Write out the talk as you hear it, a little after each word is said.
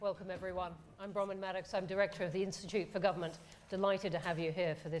Welcome, everyone. I'm Bronwyn Maddox. I'm Director of the Institute for Government. Delighted to have you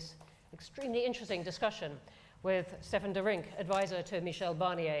here for this extremely interesting discussion with Stefan de Rink, advisor to Michel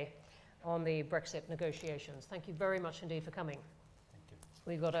Barnier on the Brexit negotiations. Thank you very much indeed for coming. Thank you.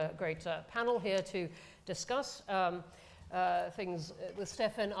 We've got a great panel here to discuss things with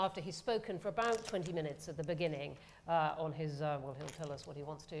Stefan after he's spoken for about 20 minutes at the beginning on his, well, he'll tell us what he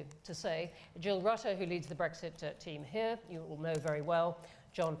wants to say. Jill Rutter, who leads the Brexit team here, you all know very well.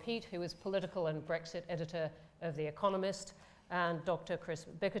 John Peet, who is political and Brexit editor of The Economist, and Dr. Chris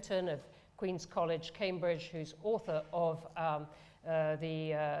Bickerton of Queen's College, Cambridge, who's author of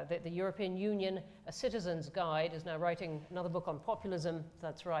the European Union, A Citizen's Guide, is now writing another book on populism,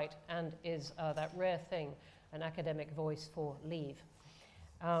 that's right, and is that rare thing, an academic voice for Leave.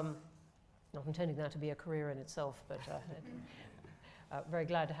 Not intending that to be a career in itself, but very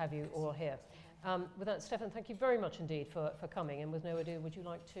glad to have you all here. With that, Stefan, thank you very much indeed for coming, and with no ado, would you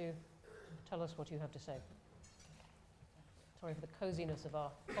like to tell us what you have to say? Sorry for the coziness of our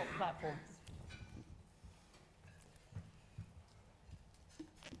top platform.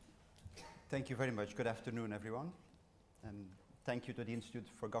 Thank you very much. Good afternoon, everyone. And thank you to the Institute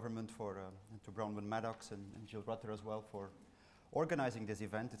for Government and to Bronwyn Maddox and Jill Rutter as well for organizing this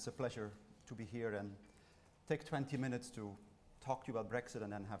event. It's a pleasure to be here and take 20 minutes to talk to you about Brexit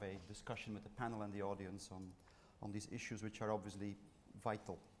and then have a discussion with the panel and the audience on these issues, which are obviously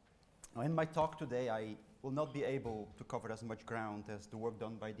vital. Now, in my talk today, I will not be able to cover as much ground as the work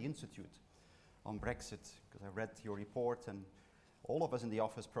done by the Institute on Brexit, because I read your report, and all of us in the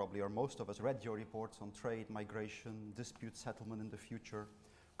office probably, or most of us, read your reports on trade, migration, dispute settlement in the future,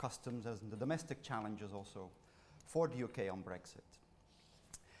 customs, and the domestic challenges also for the UK on Brexit.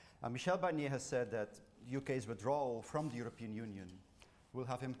 Michel Barnier has said that the UK's withdrawal from the European Union will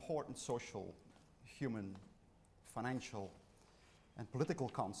have important social, human, financial, and political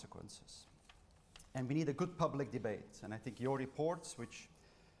consequences. And we need a good public debate. And I think your reports, which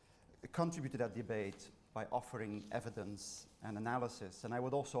contribute to that debate by offering evidence and analysis, and I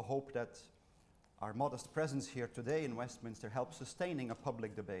would also hope that our modest presence here today in Westminster helps sustaining a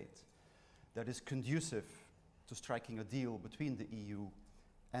public debate that is conducive to striking a deal between the EU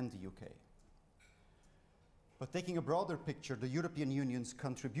and the UK. But taking a broader picture, the European Union's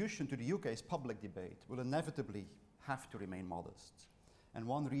contribution to the UK's public debate will inevitably have to remain modest. And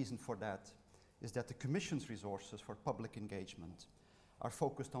one reason for that is that the Commission's resources for public engagement are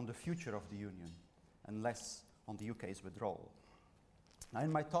focused on the future of the Union and less on the UK's withdrawal. Now,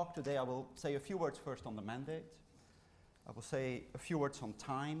 in my talk today, I will say a few words first on the mandate. I will say a few words on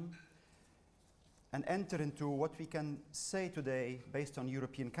time and enter into what we can say today based on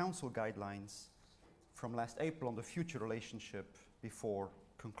European Council guidelines from last April on the future relationship before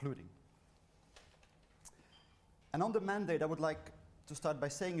concluding. And on the mandate, I would like to start by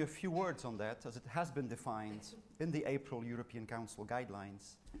saying a few words on that, as it has been defined in the April European Council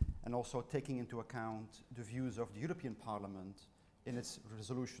guidelines, and also taking into account the views of the European Parliament in its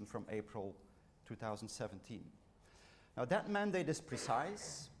resolution from April 2017. Now, that mandate is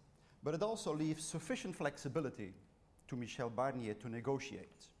precise, but it also leaves sufficient flexibility to Michel Barnier to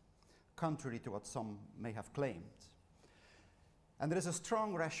negotiate, contrary to what some may have claimed. And there is a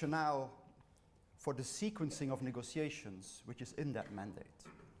strong rationale for the sequencing of negotiations which is in that mandate.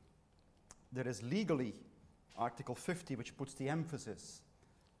 There is legally Article 50, which puts the emphasis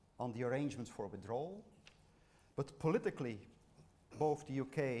on the arrangements for withdrawal, but politically, both the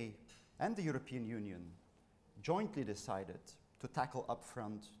UK and the European Union jointly decided to tackle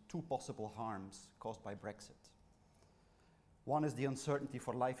upfront two possible harms caused by Brexit. One is the uncertainty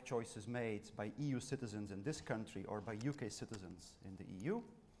for life choices made by EU citizens in this country or by UK citizens in the EU,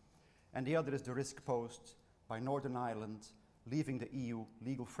 and the other is the risk posed by Northern Ireland leaving the EU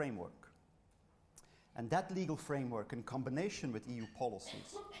legal framework. And that legal framework, in combination with EU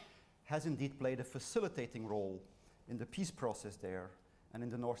policies, has indeed played a facilitating role in the peace process there and in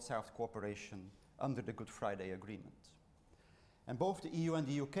the North-South cooperation under the Good Friday Agreement. And both the EU and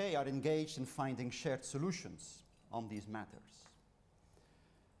the UK are engaged in finding shared solutions on these matters.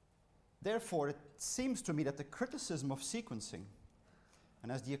 Therefore, it seems to me that the criticism of sequencing,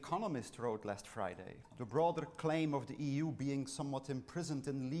 and as The Economist wrote last Friday, the broader claim of the EU being somewhat imprisoned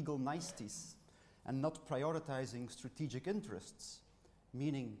in legal niceties and not prioritizing strategic interests,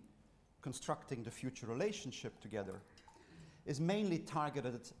 meaning constructing the future relationship together, is mainly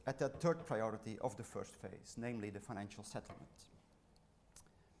targeted at that third priority of the first phase, namely the financial settlement.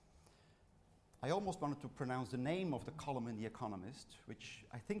 I almost wanted to pronounce the name of the column in The Economist, which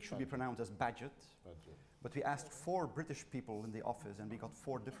I think should be pronounced as Budget. But we asked 4 British people in the office and we got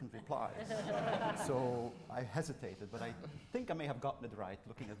 4 different replies. So I hesitated, but I think I may have gotten it right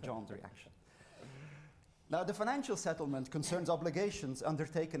looking at John's reaction. Now, the financial settlement concerns obligations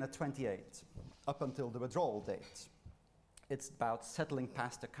undertaken at 28, up until the withdrawal date. It's about settling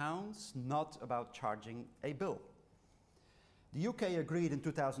past accounts, not about charging a bill. The UK agreed in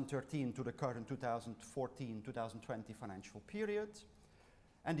 2013 to the current 2014-2020 financial period,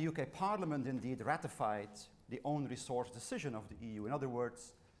 and the UK Parliament indeed ratified the own resource decision of the EU. In other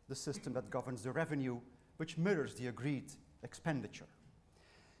words, the system that governs the revenue, which mirrors the agreed expenditure.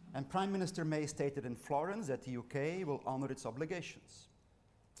 And Prime Minister May stated in Florence that the UK will honour its obligations.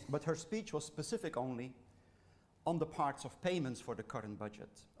 But her speech was specific only on the parts of payments for the current budget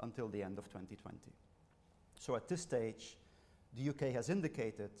until the end of 2020. So at this stage, the UK has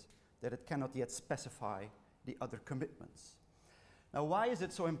indicated that it cannot yet specify the other commitments. Now, why is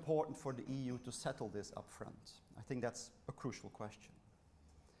it so important for the EU to settle this up front? I think that's a crucial question.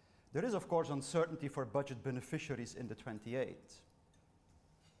 There is, of course, uncertainty for budget beneficiaries in the 28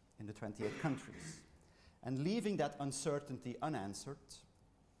 countries. And leaving that uncertainty unanswered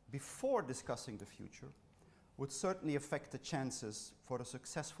before discussing the future would certainly affect the chances for a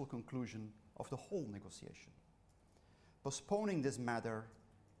successful conclusion of the whole negotiation. Postponing this matter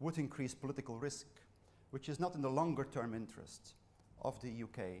would increase political risk, which is not in the longer-term interest of the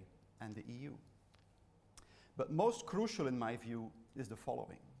UK and the EU. But most crucial, in my view, is the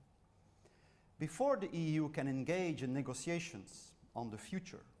following. Before the EU can engage in negotiations on the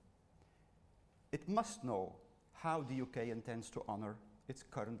future, it must know how the UK intends to honour its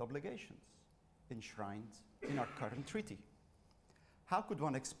current obligations, enshrined in our current treaty. How could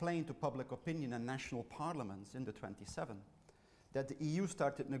one explain to public opinion and national parliaments in the 27 that the EU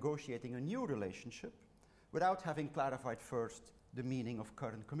started negotiating a new relationship without having clarified first the meaning of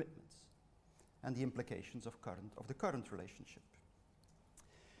current commitments and the implications of the current relationship?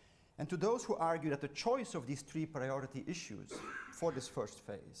 And to those who argue that the choice of these 3 priority issues for this first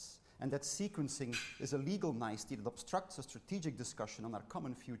phase and that sequencing is a legal nicety that obstructs a strategic discussion on our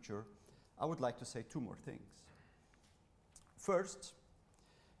common future, I would like to say 2 more things. First,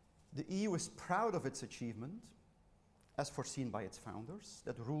 the EU is proud of its achievement, as foreseen by its founders,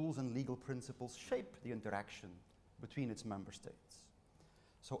 that rules and legal principles shape the interaction between its member states.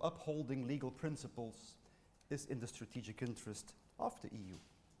 So upholding legal principles is in the strategic interest of the EU.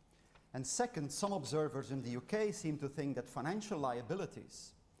 And second, some observers in the UK seem to think that financial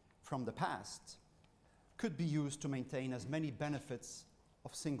liabilities from the past could be used to maintain as many benefits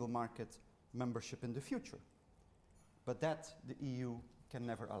of single market membership in the future. But that the EU can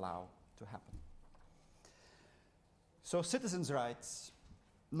never allow to happen. So citizens' rights,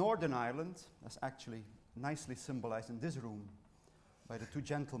 Northern Ireland, as actually nicely symbolized in this room by the 2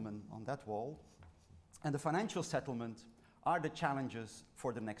 gentlemen on that wall, and the financial settlement are the challenges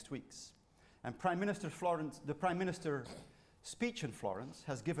for the next weeks. And the Prime Minister's speech in Florence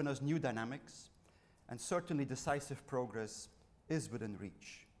has given us new dynamics, and certainly decisive progress is within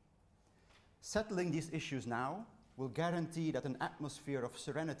reach. Settling these issues now will guarantee that an atmosphere of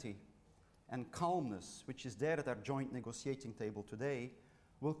serenity and calmness, which is there at our joint negotiating table today,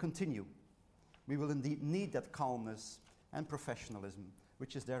 will continue. We will indeed need that calmness and professionalism,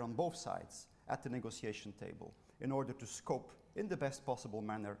 which is there on both sides at the negotiation table, in order to scope in the best possible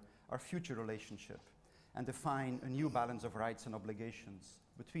manner our future relationship and define a new balance of rights and obligations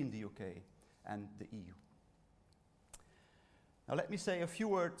between the UK and the EU. Now let me say a few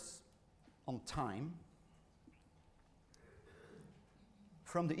words on time.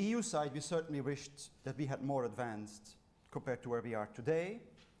 From the EU side, we certainly wished that we had more advanced compared to where we are today,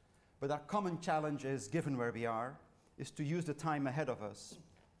 but our common challenge is, given where we are, is to use the time ahead of us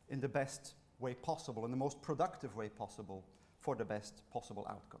in the best way possible, in the most productive way possible, for the best possible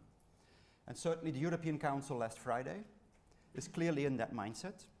outcome. And certainly the European Council last Friday is clearly in that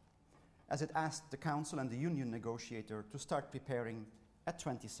mindset, as it asked the Council and the Union negotiator to start preparing at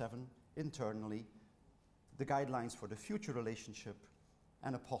 27 internally the guidelines for the future relationship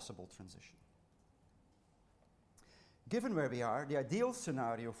and a possible transition. Given where we are, the ideal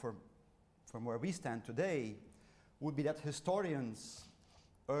scenario from where we stand today would be that historians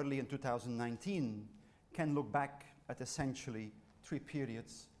early in 2019 can look back at essentially 3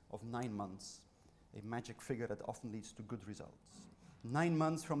 periods of 9 months, a magic figure that often leads to good results. 9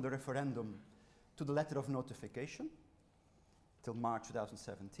 months from the referendum to the letter of notification, till March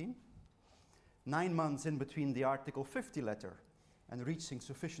 2017. 9 months in between the Article 50 letter and reaching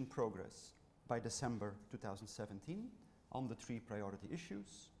sufficient progress by December 2017 on the 3 priority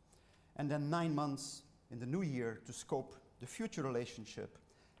issues. and then 9 months in the new year to scope the future relationship,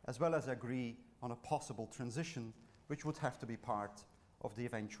 as well as agree on a possible transition, which would have to be part of the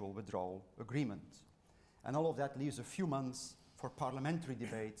eventual withdrawal agreement. And all of that leaves a few months for parliamentary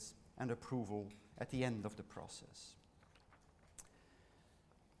debates and approval at the end of the process.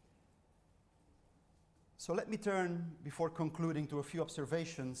 So let me turn, before concluding, to a few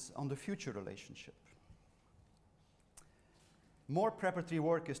observations on the future relationship. More preparatory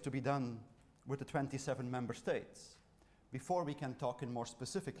work is to be done with the 27 member states before we can talk in more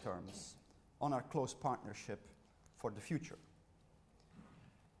specific terms on our close partnership for the future.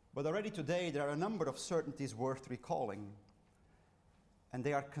 But already today, there are a number of certainties worth recalling, and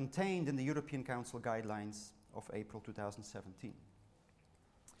they are contained in the European Council guidelines of April 2017.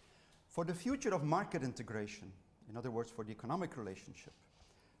 For the future of market integration, in other words, for the economic relationship,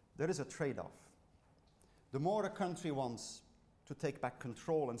 there is a trade-off. The more a country wants to take back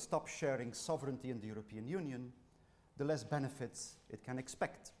control and stop sharing sovereignty in the European Union, the less benefits it can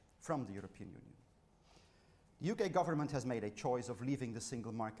expect from the European Union. The UK government has made a choice of leaving the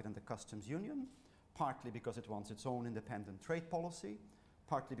single market and the customs union, partly because it wants its own independent trade policy,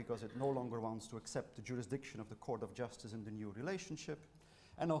 partly because it no longer wants to accept the jurisdiction of the Court of Justice in the new relationship,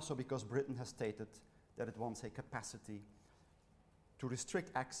 and also because Britain has stated that it wants a capacity to restrict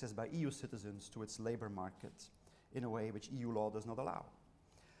access by EU citizens to its labour market in a way which EU law does not allow.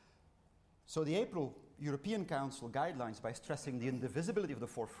 So the April European Council guidelines, by stressing the indivisibility of the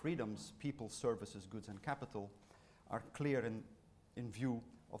four freedoms, people, services, goods and capital, are clear in view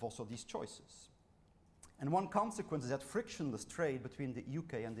of also these choices. And one consequence is that frictionless trade between the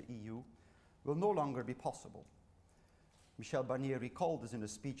UK and the EU will no longer be possible. Michel Barnier recalled this in a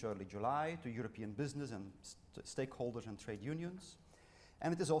speech early July to European business and stakeholders and trade unions.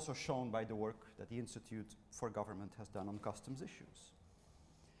 And it is also shown by the work that the Institute for Government has done on customs issues.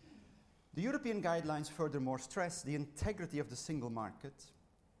 The European guidelines furthermore stress the integrity of the single market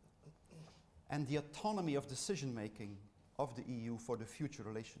and the autonomy of decision-making of the EU for the future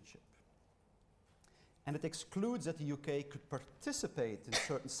relationship. And it excludes that the UK could participate in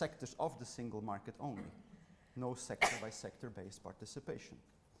certain sectors of the single market only. No sector-by-sector based participation.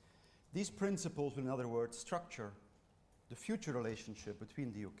 These principles will, in other words, structure the future relationship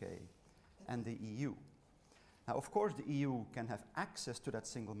between the UK and the EU. Now, of course, the EU can have access to that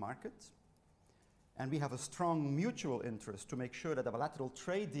single market, and we have a strong mutual interest to make sure that a bilateral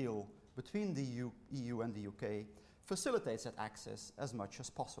trade deal between the EU and the UK facilitates that access as much as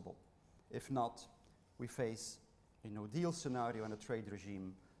possible. If not, we face a no-deal scenario and a trade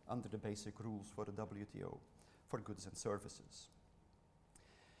regime under the basic rules for the WTO for goods and services.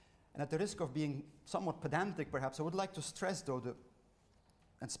 And at the risk of being somewhat pedantic, perhaps, I would like to stress, though,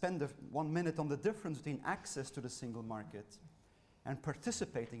 and spend 1 minute on the difference between access to the single market and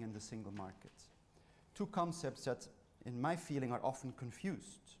participating in the single market. Two concepts that, in my feeling, are often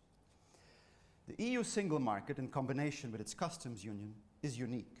confused. The EU single market, in combination with its customs union, is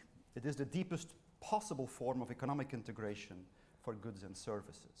unique. It is the deepest possible form of economic integration for goods and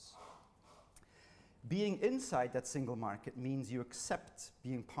services. Being inside that single market means you accept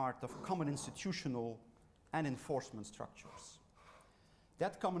being part of common institutional and enforcement structures.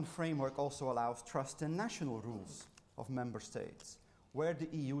 That common framework also allows trust in national rules of member states, where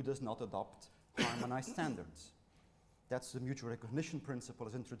the EU does not adopt harmonized standards. That's the mutual recognition principle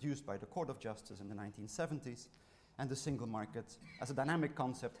as introduced by the Court of Justice in the 1970s, and the single market as a dynamic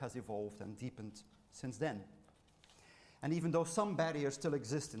concept has evolved and deepened since then. And even though some barriers still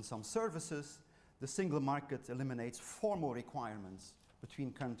exist in some services, the single market eliminates formal requirements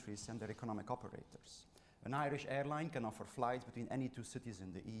between countries and their economic operators. An Irish airline can offer flights between any two cities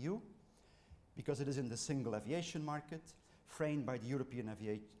in the EU because it is in the single aviation market, framed by the European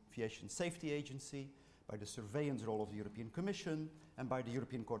Aviation Safety Agency, by the surveillance role of the European Commission, and by the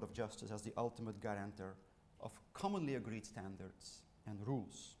European Court of Justice as the ultimate guarantor of commonly agreed standards and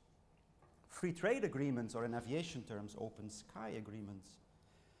rules. Free trade agreements, or in aviation terms, open sky agreements,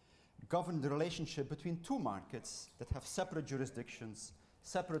 govern the relationship between two markets that have separate jurisdictions,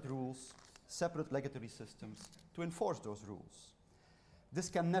 separate rules, separate regulatory systems to enforce those rules. This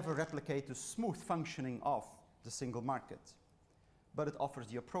can never replicate the smooth functioning of the single market, but it offers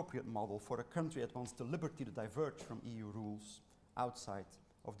the appropriate model for a country that wants the liberty to diverge from EU rules outside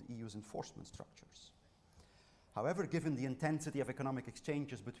of the EU's enforcement structures. However, given the intensity of economic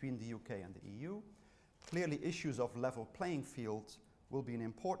exchanges between the UK and the EU, clearly issues of level playing field will be an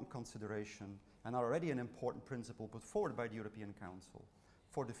important consideration and are already an important principle put forward by the European Council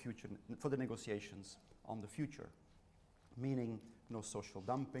for the negotiations on the future, meaning no social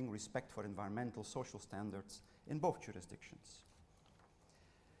dumping, respect for environmental, social standards in both jurisdictions.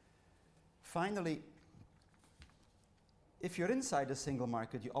 Finally, if you're inside the single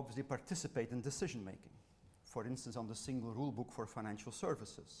market, you obviously participate in decision making. For instance, on the single rule book for financial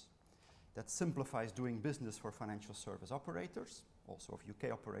services that simplifies doing business for financial service operators, also of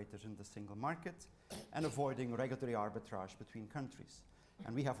UK operators in the single market, and avoiding regulatory arbitrage between countries.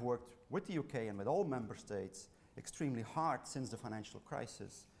 And we have worked with the UK and with all member states extremely hard since the financial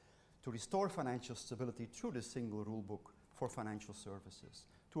crisis to restore financial stability through the single rule book for financial services,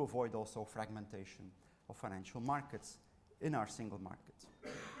 to avoid also fragmentation of financial markets in our single market.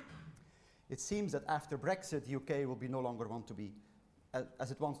 It seems that after Brexit, the UK will be no longer want to be, as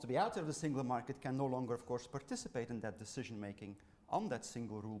it wants to be out of the single market, can no longer, of course, participate in that decision making on that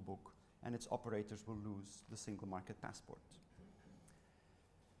single rule book, and its operators will lose the single market passport.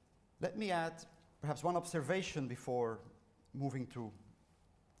 Let me add perhaps one observation before moving to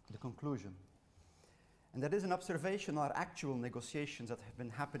the conclusion. And that is an observation on our actual negotiations that have been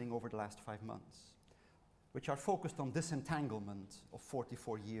happening over the last 5 months, which are focused on disentanglement of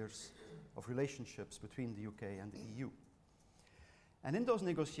 44 years of relationships between the UK and the EU. And in those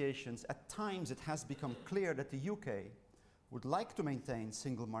negotiations, at times it has become clear that the UK would like to maintain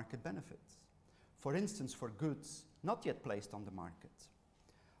single market benefits. For instance, for goods not yet placed on the market,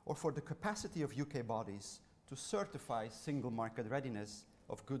 or for the capacity of UK bodies to certify single market readiness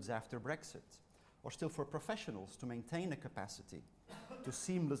of goods after Brexit, or still for professionals to maintain a capacity to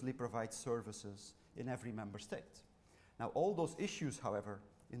seamlessly provide services in every member state. Now, all those issues, however,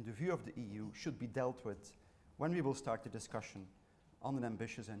 in the view of the EU, should be dealt with when we will start the discussion on an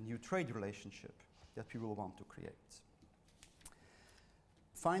ambitious and new trade relationship that we will want to create.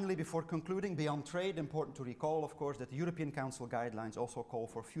 Finally, before concluding, beyond trade, important to recall, of course, that the European Council guidelines also call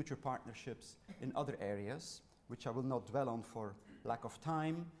for future partnerships in other areas, which I will not dwell on for lack of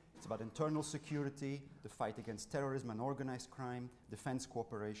time. It's about internal security, the fight against terrorism and organized crime, defense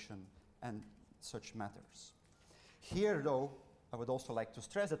cooperation, and such matters. Here, though, I would also like to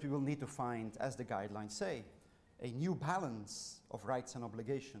stress that we will need to find, as the guidelines say, a new balance of rights and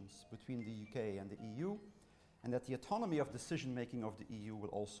obligations between the UK and the EU, and that the autonomy of decision-making of the EU will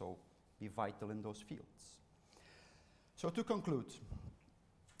also be vital in those fields. So to conclude,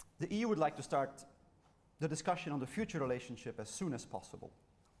 the EU would like to start the discussion on the future relationship as soon as possible.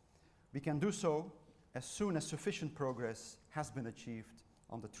 We can do so as soon as sufficient progress has been achieved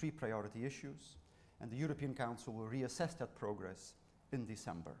on the 3 priority issues, and the European Council will reassess that progress in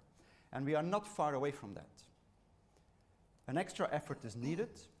December. And we are not far away from that. An extra effort is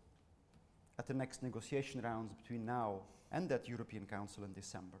needed at the next negotiation rounds between now and that European Council in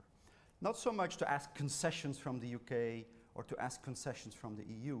December. Not so much to ask concessions from the UK or to ask concessions from the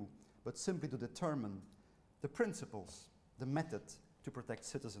EU, but simply to determine the principles, the method to protect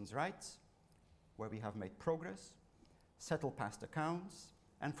citizens' rights, where we have made progress, settle past accounts,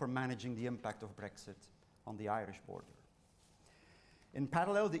 and for managing the impact of Brexit on the Irish border. In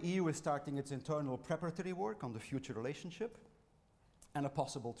parallel, the EU is starting its internal preparatory work on the future relationship and a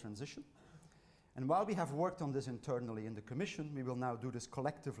possible transition. And while we have worked on this internally in the Commission, we will now do this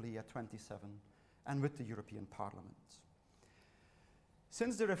collectively at 27 and with the European Parliament.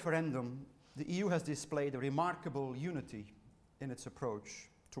 Since the referendum, the EU has displayed a remarkable unity in its approach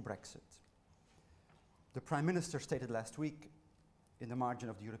to Brexit. The Prime Minister stated last week in the margin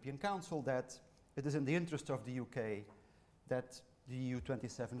of the European Council that it is in the interest of the UK that the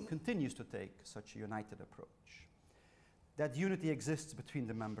EU27 continues to take such a united approach. That unity exists between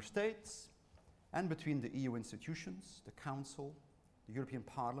the member states and between the EU institutions, the Council, the European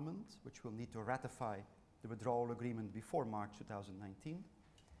Parliament, which will need to ratify the withdrawal agreement before March 2019,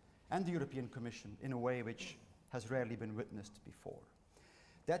 and the European Commission in a way which has rarely been witnessed before.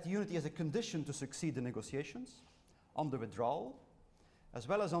 That unity is a condition to succeed in negotiations on the withdrawal, as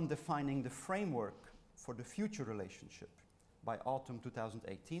well as on defining the framework for the future relationship by autumn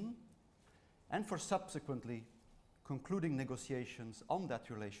 2018, and for subsequently concluding negotiations on that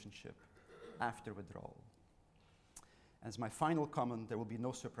relationship after withdrawal. As my final comment, there will be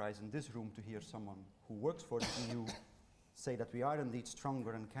no surprise in this room to hear someone who works for the EU say that we are indeed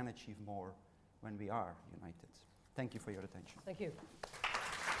stronger and can achieve more when we are united. Thank you for your attention. Thank you.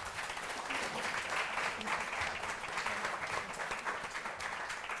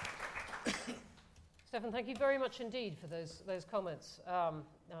 Stefan, thank you very much indeed for those comments.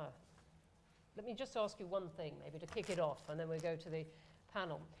 Let me just ask you one thing, maybe to kick it off, and then we'll go to the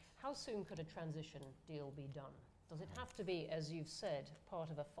panel. How soon could a transition deal be done? Does it have to be, as you've said,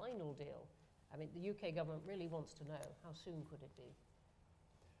 part of a final deal? I mean, the UK government really wants to know, how soon could it be?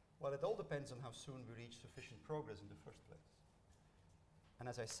 Well, it all depends on how soon we reach sufficient progress in the first place. And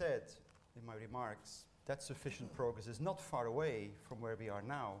as I said in my remarks, that sufficient progress is not far away from where we are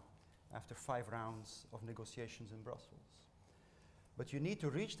now after 5 rounds of negotiations in Brussels. But you need to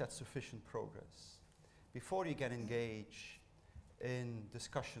reach that sufficient progress before you can engage in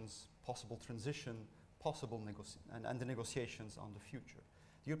discussions, possible transition, and the negotiations on the future.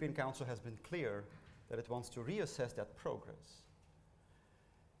 The European Council has been clear that it wants to reassess that progress.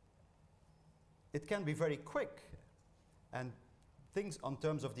 It can be very quick, and things on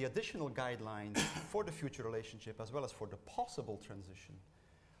terms of the additional guidelines for the future relationship as well as for the possible transition,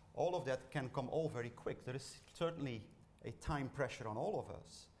 all of that can come all very quick. There is certainly a time pressure on all of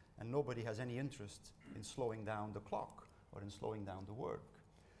us, and nobody has any interest in slowing down the clock or in slowing down the work.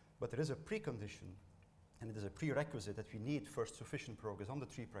 But there is a precondition, and it is a prerequisite that we need first sufficient progress on the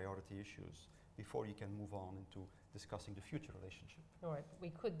 3 priority issues before you can move on into discussing the future relationship. All right. We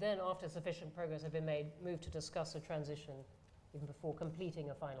could then, after sufficient progress had been made, move to discuss a transition even before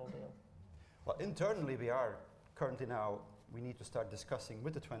completing a final deal. Well, internally we are currently now, we need to start discussing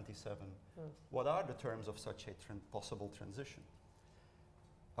with the 27 what are the terms of such a possible transition.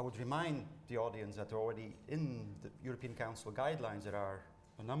 I would remind the audience that already in the European Council guidelines there are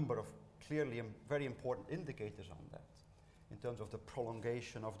a number of clearly very important indicators on that in terms of the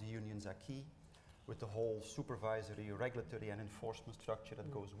prolongation of the union's acquis with the whole supervisory, regulatory and enforcement structure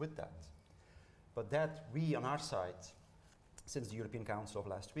that goes with that. But that we on our side, since the European Council of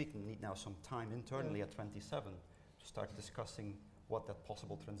last week, need now some time internally at 27 to start discussing what that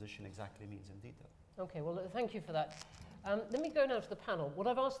possible transition exactly means in detail. Okay, well, thank you for that. Let me go now to the panel. What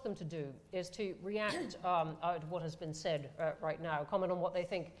I've asked them to do is to react to what has been said right now, comment on what they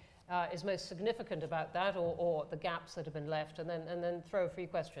think is most significant about that or the gaps that have been left, and then throw a few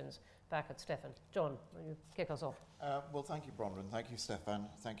questions back at Stefan. John, will you kick us off? Well, thank you, Bronwyn. Thank you, Stefan.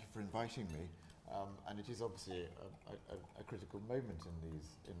 Thank you for inviting me. And it is obviously a critical moment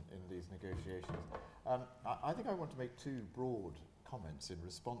in these negotiations. I think I want to make 2 broad comments in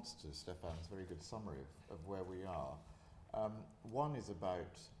response to Stefan's very good summary of where we are. One is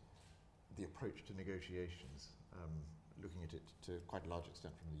about the approach to negotiations, looking at it to quite a large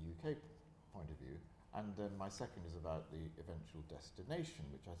extent from the UK point of view. And then my second is about the eventual destination,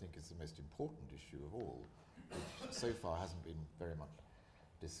 which I think is the most important issue of all, which so far hasn't been very much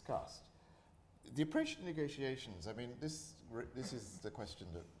discussed. The approach to negotiations, I mean, this is the question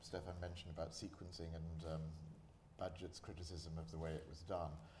that Stefan mentioned about sequencing and Badgett's criticism of the way it was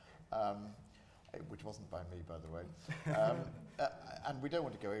done, which wasn't by me, by the way. And we don't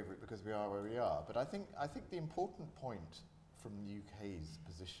want to go over it because we are where we are. But I think the important point from the UK's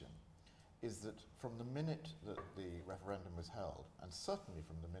position is that from the minute that the referendum was held, and certainly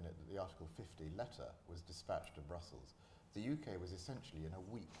from the minute that the Article 50 letter was dispatched to Brussels, the UK was essentially in a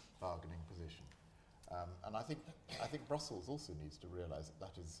weak bargaining position. And I think Brussels also needs to realise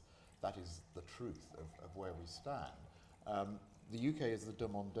that that is the truth of where we stand. The UK is the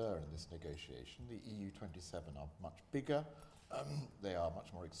demandeur in this negotiation. The EU 27 are much bigger. They are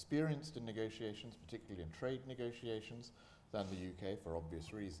much more experienced in negotiations, particularly in trade negotiations, than the UK for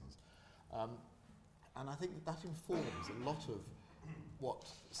obvious reasons. And I think that informs a lot of what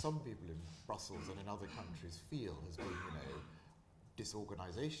some people in Brussels and in other countries feel has been,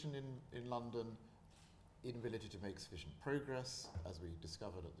 disorganisation in London, inability to make sufficient progress, as we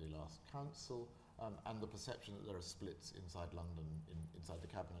discovered at the last council, and the perception that there are splits inside London, inside the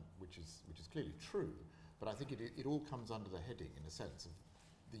cabinet, which is clearly true. But I think it all comes under the heading, in a sense, of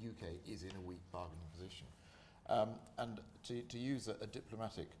the UK is in a weak bargaining position. And to use a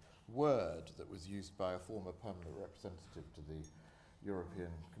diplomatic word that was used by a former permanent representative to the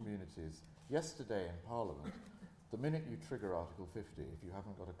European communities yesterday in Parliament, the minute you trigger Article 50, if you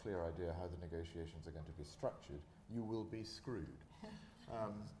haven't got a clear idea how the negotiations are going to be structured, you will be screwed.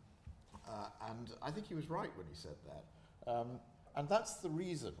 And I think he was right when he said that. And that's the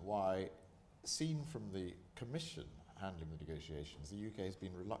reason why, seen from the Commission handling the negotiations, the UK has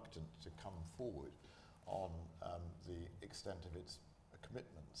been reluctant to come forward on the extent of its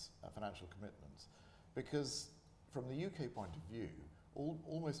commitments, financial commitments, because from the UK point of view,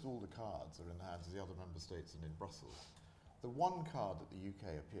 almost all the cards are in the hands of the other member states and in Brussels. The one card that the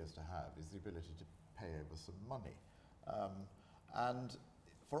UK appears to have is the ability to pay over some money. And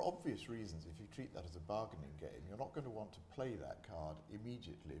for obvious reasons, if you treat that as a bargaining game, you're not going to want to play that card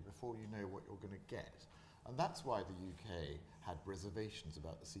immediately before you know what you're going to get. And that's why the UK had reservations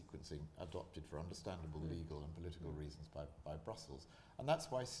about the sequencing adopted for understandable legal and political reasons by Brussels. And that's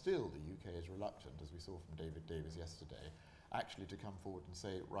why still the UK is reluctant, as we saw from David Davis yesterday, actually to come forward and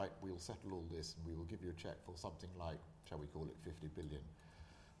say, right, we'll settle all this and we will give you a cheque for something like, shall we call it £50 billion.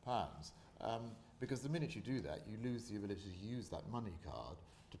 Because the minute you do that, you lose the ability to use that money card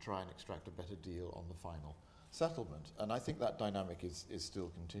to try and extract a better deal on the final settlement. And I think that dynamic is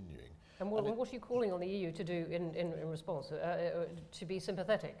still continuing. And what are you calling on the EU to do in response? To be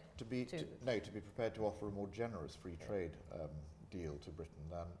sympathetic? To be prepared to offer a more generous free trade deal to Britain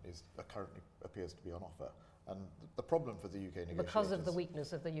than is currently appears to be on offer. And the problem for the UK negotiators... Because of the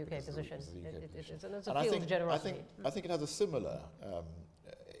weakness of the UK position. And it's a and field of generosity. I think it has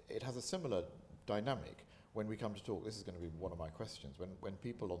a similar dynamic when we come to talk. This is going to be one of my questions. When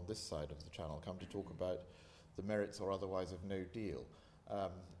people on this side of the channel come to talk about the merits or otherwise of no deal,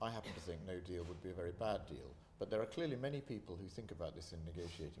 I happen to think no deal would be a very bad deal. But there are clearly many people who think about this in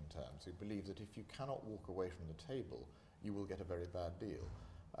negotiating terms, who believe that if you cannot walk away from the table, you will get a very bad deal.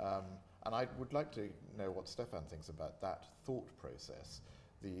 And I would like to know what Stefan thinks about that thought process.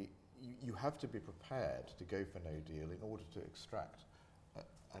 You have to be prepared to go for no deal in order to extract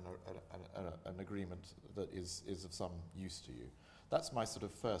an agreement that is of some use to you. That's my sort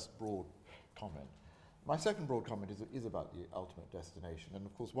of first broad comment. My second broad comment is about the ultimate destination. And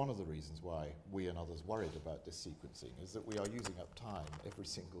of course, one of the reasons why we and others worried about this sequencing is that we are using up time every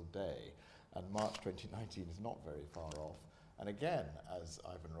single day. And March 2019 is not very far off. And again, as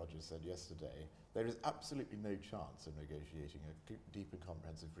Ivan Rogers said yesterday, there is absolutely no chance of negotiating a deep and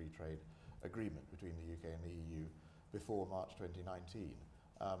comprehensive free trade agreement between the UK and the EU before March 2019.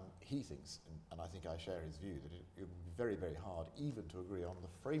 He thinks, and I think I share his view, that it would be very, very hard even to agree on the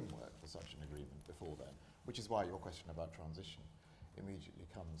framework for such an agreement before then, which is why your question about transition immediately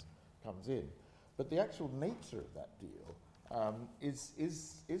comes in. But the actual nature of that deal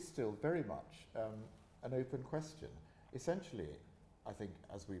is still very much an open question. Essentially, I think,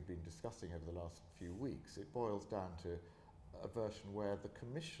 as we've been discussing over the last few weeks, it boils down to a version where the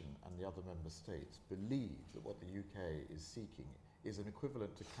Commission and the other member states believe that what the UK is seeking is an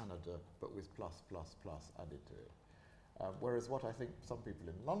equivalent to Canada, but with plus, plus, plus added to it. Whereas what I think some people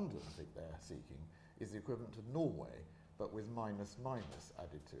in London think they're seeking is the equivalent to Norway, but with minus, minus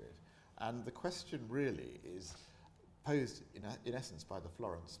added to it. And the question really is posed in essence by the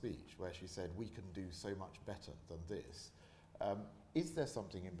Florence speech, where she said, we can do so much better than this. Is there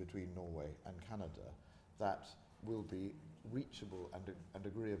something in between Norway and Canada that will be reachable and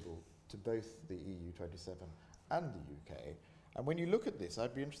agreeable to both the EU 27 and the UK? And when you look at this,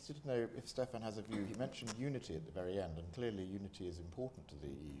 I'd be interested to know if Stefan has a view. He mentioned unity at the very end, and clearly unity is important to the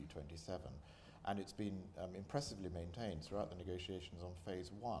EU 27, and it's been impressively maintained throughout the negotiations on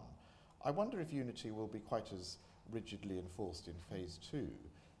phase 1. I wonder if unity will be quite as rigidly enforced in phase 2,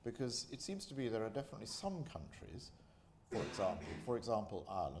 because it seems to be there are definitely some countries, for example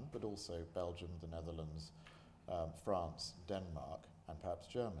Ireland, but also Belgium, the Netherlands, France, Denmark, and perhaps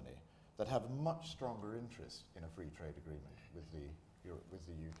Germany, that have a much stronger interest in a free trade agreement with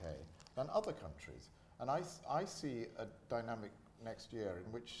the UK than other countries. And I see a dynamic next year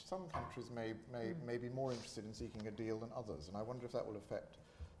in which some countries may be more interested in seeking a deal than others, and I wonder if that will affect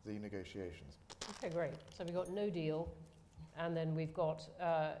the negotiations. Okay, great. So we've got no deal, and then we've got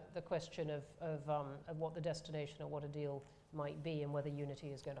the question of what the destination or what a deal might be, and whether unity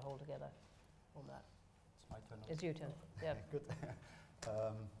is going to hold together on that. It's my turn. It's your turn. Yeah. Good.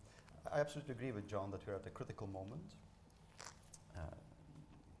 I absolutely agree with John that we're at a critical moment.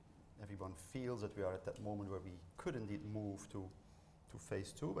 Everyone feels that we are at that moment where we could indeed move to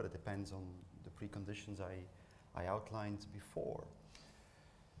phase 2, but it depends on the preconditions I outlined before.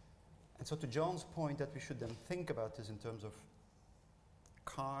 And so to John's point that we should then think about this in terms of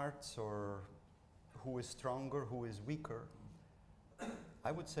cards or who is stronger, who is weaker,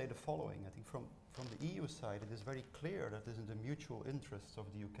 I would say the following. I think from the EU side, it is very clear that it is in the mutual interests of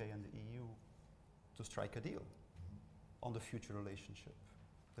the UK and the EU to strike a deal on the future relationship.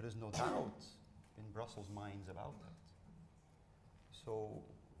 There is no doubt in Brussels' minds about that. So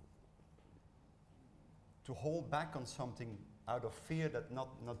to hold back on something out of fear that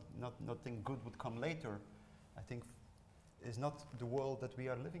nothing good would come later, I think is not the world that we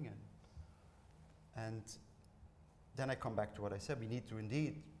are living in. And then I come back to what I said, we need to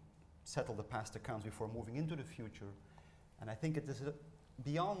indeed settle the past accounts before moving into the future. And I think it is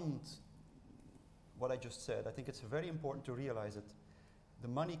beyond what I just said. I think it's very important to realize that the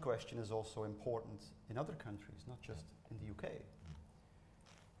money question is also important in other countries, not just in the UK.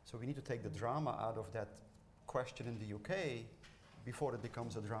 So we need to take the drama out of that question in the UK before it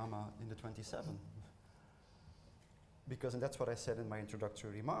becomes a drama in the 27. Because, and that's what I said in my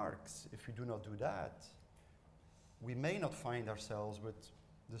introductory remarks, if we do not do that, we may not find ourselves with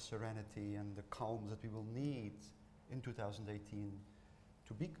the serenity and the calm that we will need in 2018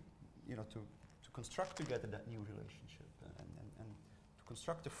 to be, to construct together that new relationship and to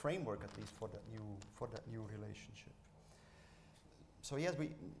construct a framework at least for that new relationship. So yes,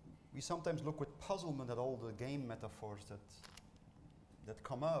 we sometimes look with puzzlement at all the game metaphors that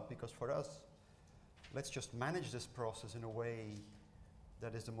come up, because for us, let's just manage this process in a way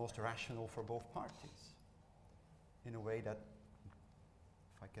that is the most rational for both parties, in a way that,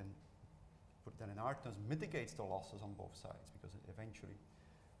 if I can put that in our terms, mitigates the losses on both sides, because eventually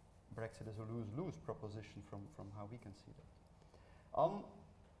Brexit is a lose-lose proposition from how we can see that.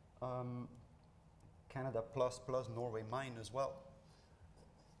 On Canada plus Norway minus, well,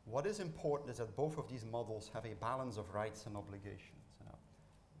 what is important is that both of these models have a balance of rights and obligations.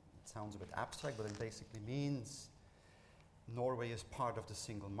 It sounds a bit abstract, but it basically means Norway is part of the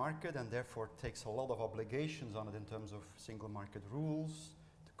single market and therefore takes a lot of obligations on it in terms of single market rules,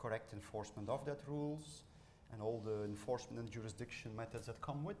 the correct enforcement of that rules, and all the enforcement and jurisdiction methods that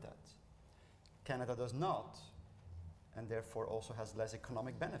come with that. Canada does not, and therefore also has less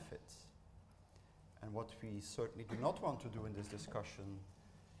economic benefits. And what we certainly do not want to do in this discussion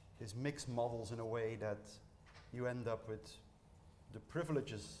is mix models in a way that you end up with the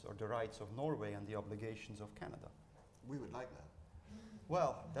privileges or the rights of Norway and the obligations of Canada. We would like that.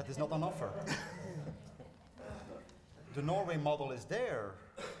 Well, that is not on offer. The Norway model is there,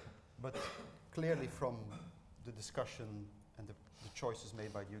 but clearly from the discussion and the choices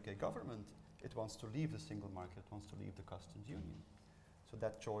made by the UK government, it wants to leave the single market, it wants to leave the customs union. So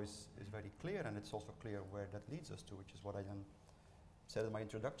that choice is very clear, and it's also clear where that leads us to, which is what I then said in my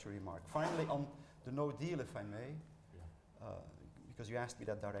introductory remark. Finally, on the no deal, if I may, because you asked me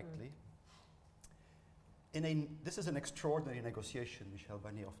that directly. This is an extraordinary negotiation, Michel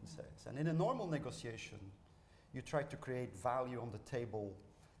Barnier often says. And in a normal negotiation, you try to create value on the table,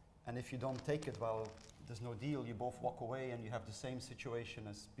 and if you don't take it, well, there's no deal, you both walk away and you have the same situation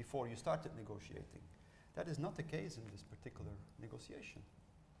as before you started negotiating. That is not the case in this particular negotiation.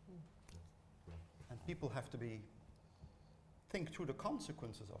 And people have to think through the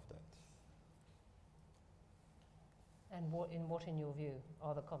consequences of that. And what, in your view,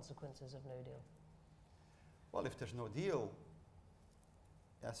 are the consequences of no deal? Well, if there's no deal,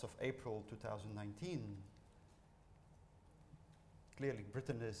 as of April 2019, clearly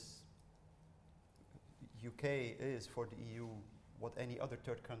Britain is, UK is for the EU what any other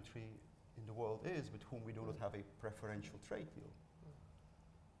third country in the world is with whom we do not have a preferential trade deal.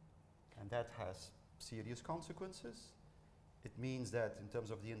 And that has serious consequences. It means that in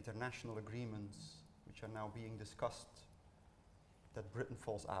terms of the international agreements which are now being discussed, that Britain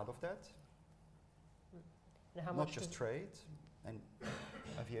falls out of that. And how Not much just trade and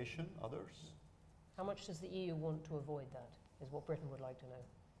aviation, others. How much does the EU want to avoid that, is what Britain would like to know.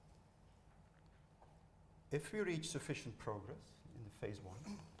 If we reach sufficient progress in the phase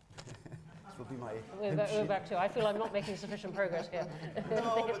one, this will be my We're back to, I feel I'm not making sufficient progress here.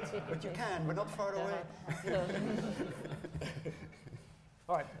 No, but you can, we're not far away. No.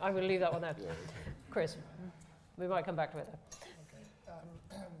 All right, I will leave that one there. Chris, we might come back to it though.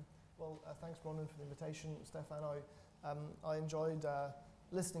 Okay. Well, thanks, Bronwyn, for the invitation. Stefan, I enjoyed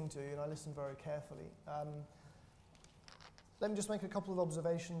listening to you, and I listened very carefully. Let me just make a couple of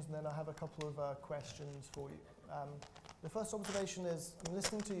observations, and then I have a couple of questions for you. The first observation is,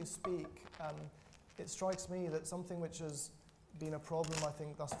 listening to you speak, it strikes me that something which has been a problem, I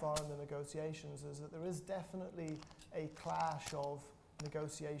think, thus far in the negotiations is that there is definitely a clash of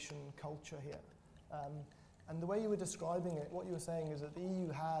negotiation culture here. And the way you were describing it, what you were saying is that the EU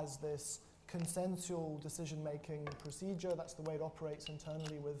has this consensual decision-making procedure. That's the way it operates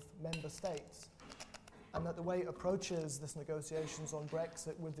internally with member states. And that the way it approaches this negotiations on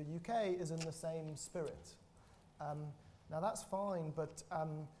Brexit with the UK is in the same spirit. Now that's fine, but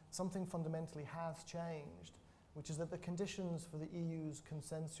something fundamentally has changed, which is that the conditions for the EU's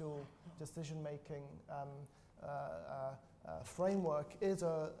consensual decision-making framework is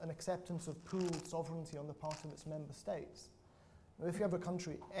an acceptance of pooled sovereignty on the part of its member states. Now, if you have a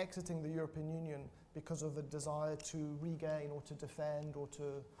country exiting the European Union because of a desire to regain or to defend or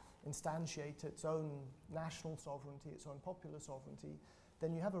to instantiate its own national sovereignty, its own popular sovereignty,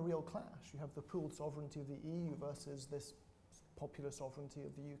 then you have a real clash. You have the pooled sovereignty of the EU versus this popular sovereignty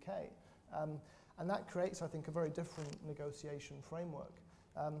of the UK. And that creates, I think, a very different negotiation framework.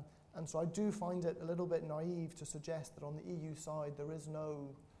 And so I do find it a little bit naive to suggest that on the EU side there is no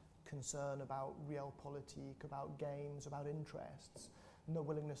concern about realpolitik, about gains, about interests, no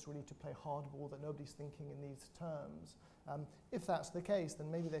willingness really to play hardball, that nobody's thinking in these terms. If that's the case,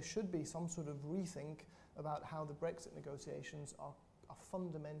 then maybe there should be some sort of rethink about how the Brexit negotiations are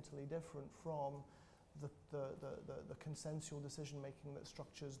fundamentally different from the consensual decision-making that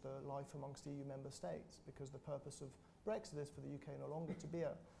structures the life amongst EU member states, because the purpose of Brexit is for the UK no longer to be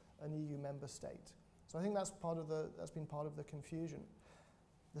an EU member state. So I think that's been part of the confusion.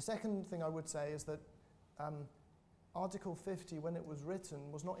 The second thing I would say is that Article 50, when it was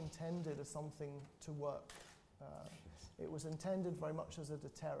written, was not intended as something to work. It was intended very much as a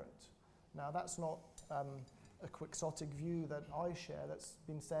deterrent. Now, that's not a quixotic view that I share. That's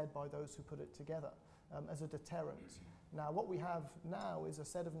been said by those who put it together as a deterrent. Now, what we have now is a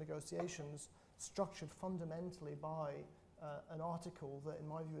set of negotiations structured fundamentally by an article that, in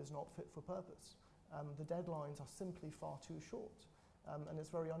my view, is not fit for purpose. The deadlines are simply far too short. And it's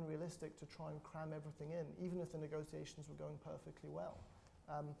very unrealistic to try and cram everything in, even if the negotiations were going perfectly well.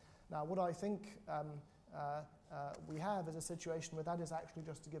 Now, what I think we have is a situation where that is actually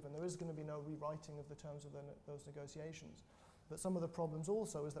just a given. There is going to be no rewriting of the terms of those negotiations. But some of the problems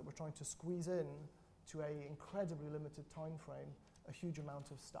also is that we're trying to squeeze in to an incredibly limited time frame a huge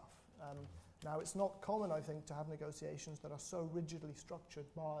amount of stuff. Now, it's not common, I think, to have negotiations that are so rigidly structured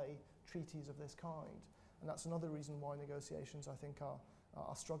by treaties of this kind. And that's another reason why negotiations, I think,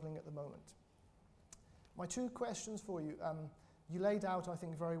 are struggling at the moment. My two questions for you. You laid out, I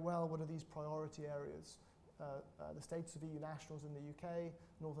think, very well what are these priority areas. The status of EU nationals in the UK,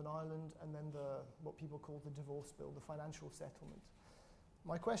 Northern Ireland, and then what people call the divorce bill, the financial settlement.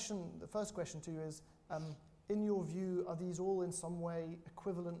 My question, the first question to you is, in your view, are these all in some way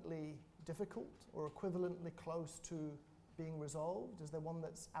equivalently difficult or equivalently close to being resolved? Is there one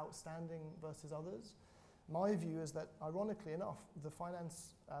that's outstanding versus others? My view is that, ironically enough, the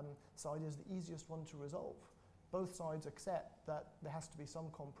finance side is the easiest one to resolve. Both sides accept that there has to be some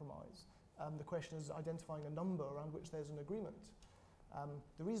compromise. The question is identifying a number around which there's an agreement.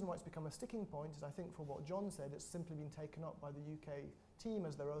 The reason why it's become a sticking point is, I think, for what John said, it's simply been taken up by the UK team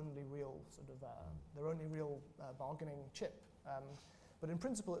as their only real bargaining chip. But in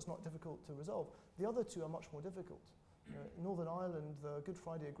principle, it's not difficult to resolve. The other two are much more difficult. In Northern Ireland, the Good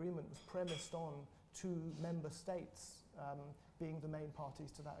Friday Agreement was premised on 2 member states being the main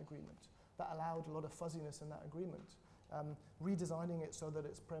parties to that agreement. That allowed a lot of fuzziness in that agreement. Redesigning it so that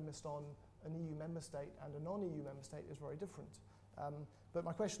it's premised on an EU member state and a non-EU member state is very different. But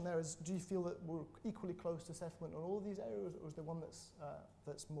my question there is, do you feel that we're equally close to settlement on all of these areas, or is there one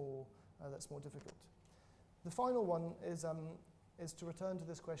that's more difficult? The final one is to return to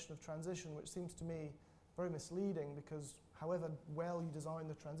this question of transition, which seems to me very misleading, because however well you design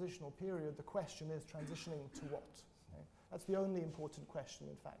the transitional period, the question is transitioning to what? Okay? That's the only important question,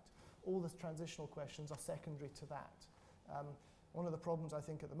 in fact. All the transitional questions are secondary to that. One of the problems, I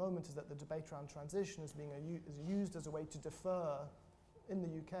think, at the moment is that the debate around transition is used as a way to defer, in the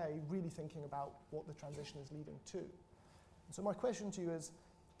UK, really thinking about what the transition is leading to. And so my question to you is,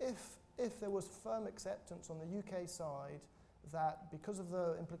 if there was firm acceptance on the UK side that because of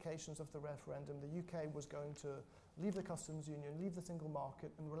the implications of the referendum, the UK was going to leave the customs union, leave the single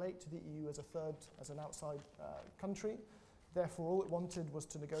market, and relate to the EU as an outside country. Therefore, all it wanted was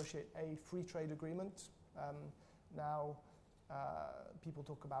to negotiate a free trade agreement. Now, people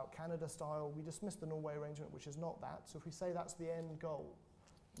talk about Canada style. We dismiss the Norway arrangement, which is not that. So if we say that's the end goal.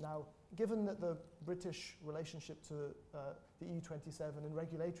 Now, given that the British relationship to the EU27 in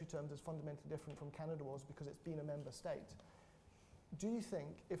regulatory terms is fundamentally different from Canada was because it's been a member state, do you think,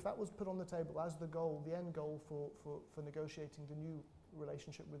 if that was put on the table as the goal, the end goal for negotiating the new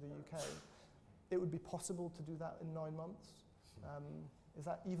relationship with the UK, it would be possible to do that in 9 months? Is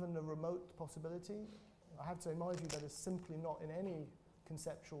that even a remote possibility? I have to say, in my view, that is simply not in any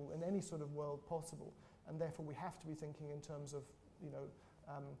conceptual, in any sort of world possible. And therefore, we have to be thinking in terms of,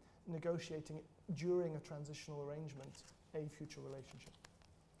 negotiating during a transitional arrangement, a future relationship.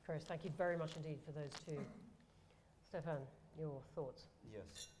 Chris, thank you very much indeed for those two. Stefan, your thoughts?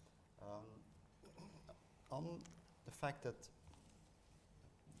 Yes. On the fact that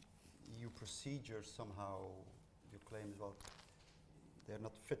EU procedures somehow, you claim as well, they're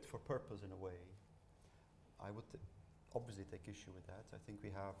not fit for purpose in a way, I would obviously take issue with that. I think we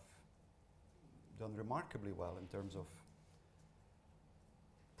have done remarkably well in terms of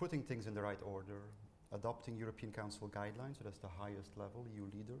putting things in the right order, adopting European Council guidelines, so that's the highest level, EU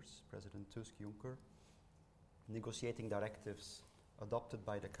leaders, President Tusk, Juncker, negotiating directives adopted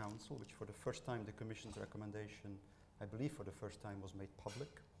by the Council, which for the first time the Commission's recommendation, I believe for the first time, was made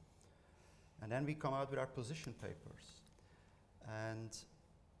public. And then we come out with our position papers. And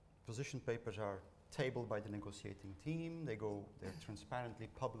position papers are tabled by the negotiating team, they're transparently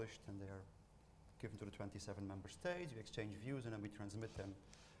published, and they're given to the 27 member states, we exchange views, and then we transmit them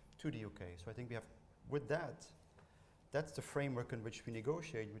to the UK. So I think we have, with that, that's the framework in which we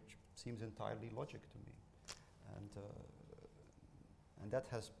negotiate, which seems entirely logic to me. And that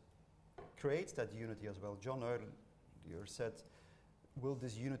creates that unity as well. John earlier said, will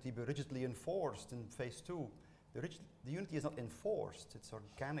this unity be rigidly enforced in phase 2? the unity is not enforced, it's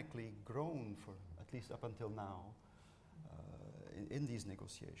organically grown for at least up until now in these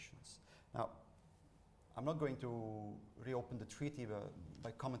negotiations. Now, I'm not going to reopen the treaty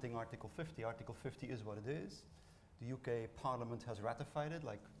by commenting Article 50. Article 50 is what it is. The UK Parliament has ratified it,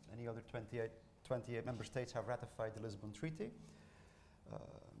 like any other 28 member states have ratified the Lisbon Treaty.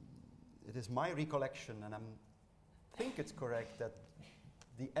 It is my recollection, and I think it's correct, that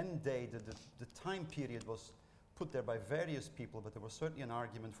the end date, the time period was put there by various people, but there was certainly an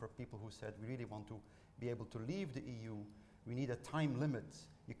argument for people who said, we really want to be able to leave the EU. We need a time limit.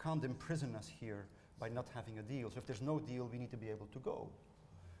 You can't imprison us here by not having a deal. So if there's no deal, we need to be able to go.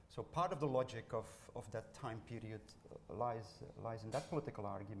 So part of the logic of that time period lies in that political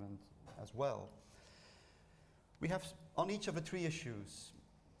argument as well. We have, on each of the three issues,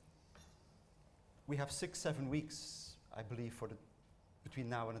 we have 6-7 weeks, I believe, between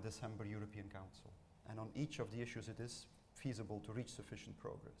now and the December European Council. And on each of the issues, it is feasible to reach sufficient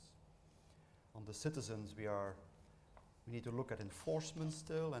progress. On the citizens, we need to look at enforcement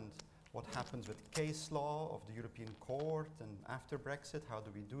still, and what happens with case law of the European Court, and after Brexit, how do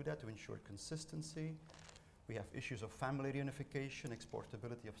we do that to ensure consistency? We have issues of family reunification,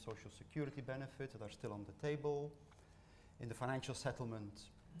 exportability of social security benefits that are still on the table. In the financial settlement,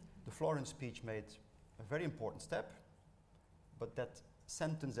 the Florence speech made a very important step, but that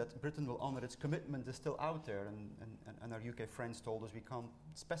sentence that Britain will honour its commitment is still out there, and our UK friends told us we can't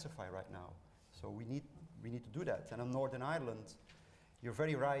specify right now. So we need to do that. And on Northern Ireland, you're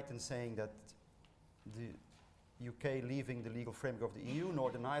very right in saying that the UK leaving the legal framework of the EU,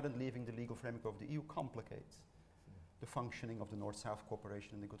 Northern Ireland leaving the legal framework of the EU complicates the functioning of the North-South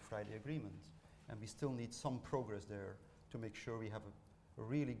cooperation and the Good Friday Agreement. And we still need some progress there to make sure we have a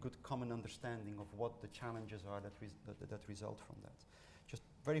really good common understanding of what the challenges are that result from that. Just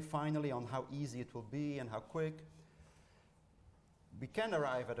very finally on how easy it will be and how quick, we can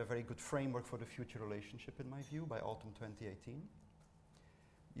arrive at a very good framework for the future relationship, in my view, by autumn 2018.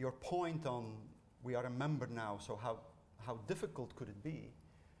 Your point on we are a member now, so how difficult could it be?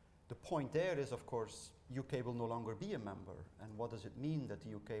 The point there is, of course, UK will no longer be a member, and what does it mean that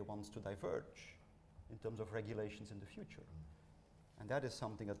the UK wants to diverge in terms of regulations in the future? And that is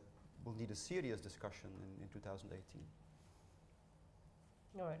something that will need a serious discussion in 2018.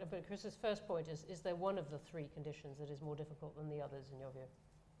 All right, but Chris's first point is there one of the three conditions that is more difficult than the others in your view?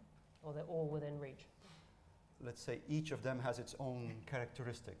 Or they're all within reach? Let's say each of them has its own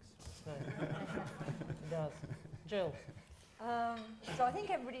characteristics. Right. It does. Jill? So I think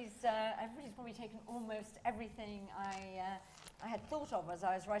everybody's probably taken almost everything I had thought of as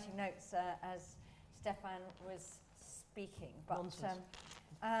I was writing notes as Stefan was speaking. But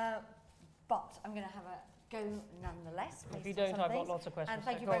I'm going to have a go nonetheless. If you don't, I've got lots of questions. And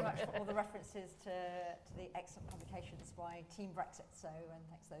thank you very much for all the references to the excellent publications by Team Brexit. And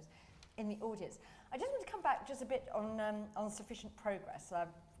thanks to those in the audience. I just want to come back just a bit on sufficient progress.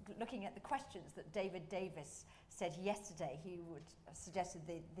 Looking at the questions that David Davis said yesterday, he would suggested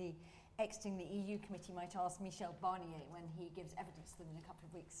the exiting the EU committee might ask Michel Barnier when he gives evidence to them in a couple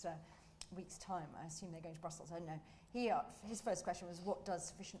of weeks' time. I assume they're going to Brussels. I don't know. His first question was, what does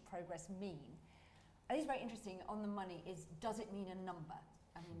sufficient progress mean? I think it's very interesting on the money is, does it mean a number?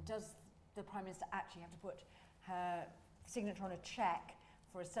 I mean, does the Prime Minister actually have to put her signature on a cheque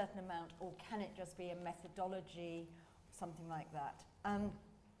for a certain amount, or can it just be a methodology, something like that? I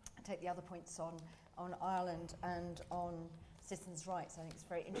take the other points on Ireland and on citizens' rights. I think it's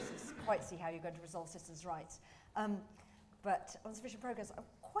very interesting to quite see how you're going to resolve citizens' rights. But on sufficient progress, I'm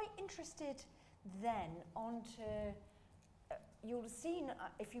quite interested then onto, you'll have seen,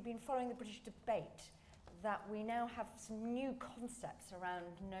 if you've been following the British debate, that we now have some new concepts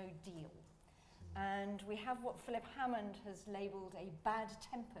around no deal. And we have what Philip Hammond has labelled a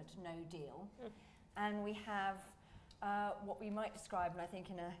bad-tempered no deal. And we have what we might describe, and I think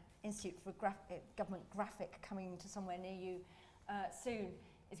in an Institute for Government Graphic coming to somewhere near you soon,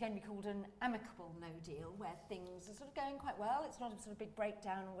 is going to be called an amicable no deal, where things are sort of going quite well. It's not a sort of big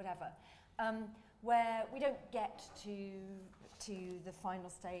breakdown or whatever, where we don't get to the final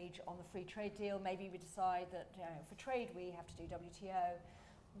stage on the free trade deal. Maybe we decide that for trade we have to do WTO,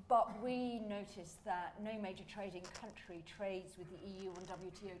 but we notice that no major trading country trades with the EU on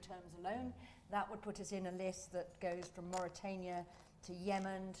WTO terms alone. That would put us in a list that goes from Mauritania to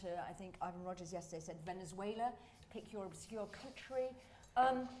Yemen to, I think Ivan Rogers yesterday said Venezuela. Pick your obscure country.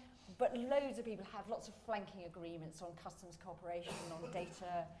 But loads of people have lots of flanking agreements on customs cooperation, on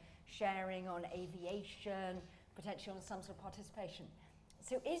data sharing, on aviation, potentially on some sort of participation.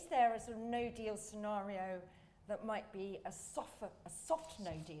 So is there a sort of no-deal scenario that might be a soft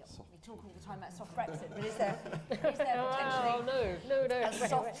no deal? We talk all the time about soft Brexit, but is there potentially no, a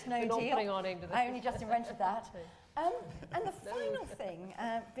soft no we're not deal? putting our name to this. I only just invented that. And the final thing,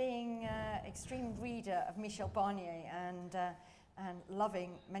 being extreme reader of Michel Barnier and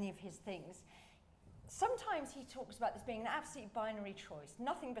loving many of his things, sometimes he talks about this being an absolute binary choice,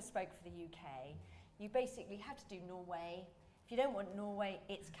 nothing bespoke for the UK. You basically have to do Norway. If you don't want Norway,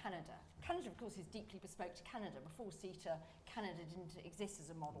 it's Canada. Canada, of course, is deeply bespoke to Canada. Before CETA, Canada didn't exist as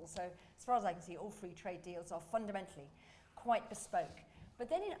a model. So as far as I can see, all free trade deals are fundamentally quite bespoke. But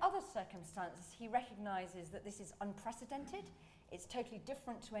then in other circumstances, he recognises that this is unprecedented. It's totally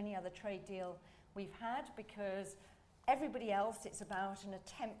different to any other trade deal we've had, because everybody else, it's about an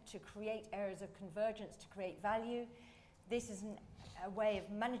attempt to create areas of convergence, to create value. This is a way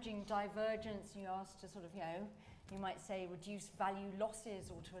of managing divergence. You asked to sort of, you might say reduce value losses,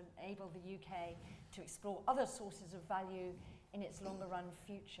 or to enable the UK to explore other sources of value in its longer run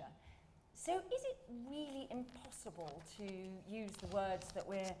future. So is it really impossible to use the words that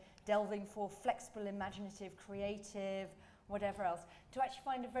we're delving for, flexible, imaginative, creative, whatever else, to actually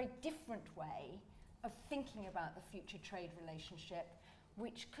find a very different way of thinking about the future trade relationship,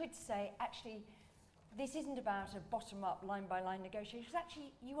 which could say, actually, this isn't about a bottom-up, line-by-line negotiation.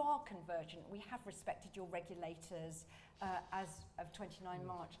 Actually, you are convergent. We have respected your regulators as of 29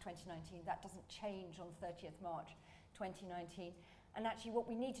 March 2019. That doesn't change on 30th March 2019. And actually, what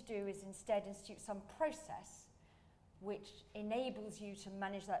we need to do is instead institute some process which enables you to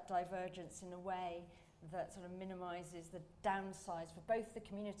manage that divergence in a way that sort of minimises the downsides for both the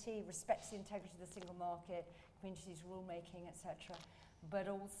community, respects the integrity of the single market, communities' rulemaking, etc., but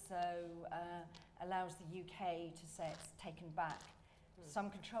also allows the UK to say it's taken back some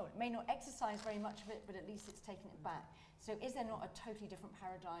control. It may not exercise very much of it, but at least it's taken it back. So is there not a totally different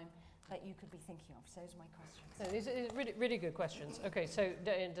paradigm that you could be thinking of? So those are my questions. So these are really, really good questions. Okay, so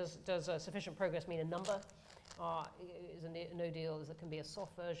does sufficient progress mean a number? Is a no deal, is it can be a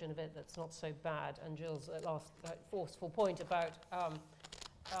soft version of it that's not so bad? And Jill's last forceful point about,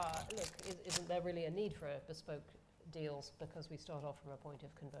 look, isn't there really a need for a bespoke deals because we start off from a point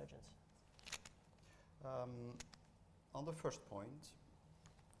of convergence? On the first point,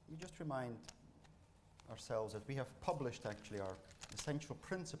 we just remind ourselves that we have published actually our essential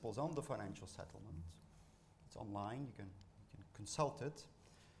principles on the financial settlement. It's online, you can consult it,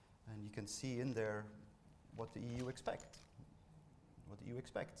 and you can see in there what the EU expects.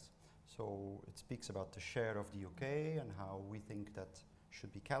 So it speaks about the share of the UK and how we think that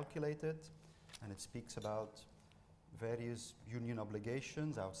should be calculated, and it speaks about various union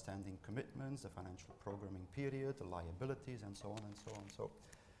obligations, outstanding commitments, the financial programming period, the liabilities, and so on and so on. So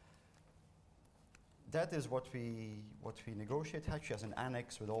that is what we negotiate actually as an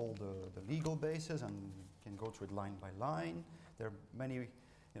annex with all the legal bases, and can go through it line by line. There are many,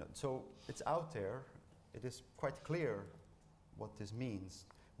 so it's out there. It is quite clear what this means.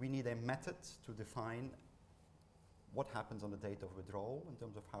 We need a method to define what happens on the date of withdrawal in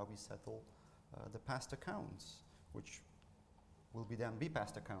terms of how we settle the past accounts, which will then be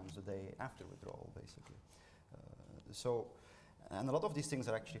past accounts the day after withdrawal, basically. And a lot of these things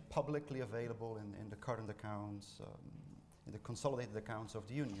are actually publicly available in the current accounts, in the consolidated accounts of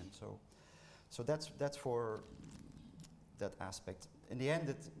the union. So that's for that aspect. In the end,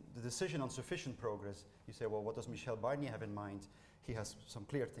 the decision on sufficient progress, you say, well, what does Michel Barnier have in mind? He has some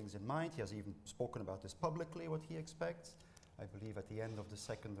clear things in mind. He has even spoken about this publicly, what he expects, I believe at the end of the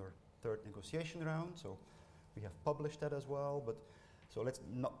second or third negotiation round. So we have published that as well. But so let's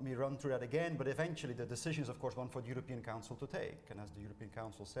not me run through that again. But eventually the decision is, of course, one for the European Council to take. And as the European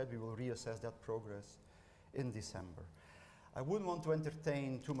Council said, we will reassess that progress in December. I wouldn't want to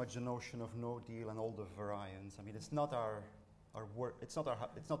entertain too much the notion of no deal and all the variants. I mean, it's not our work. It's not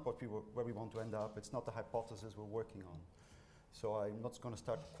where we want to end up. It's not the hypothesis we're working on. So I'm not going to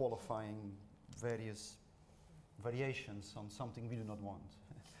start qualifying various variations on something we do not want.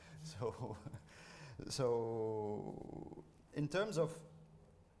 So in terms of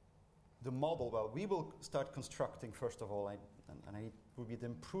the model, well, we will start constructing, first of all, it would be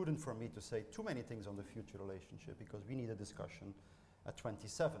imprudent for me to say too many things on the future relationship, because we need a discussion at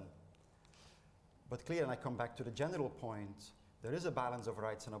 27. But clearly, and I come back to the general point, there is a balance of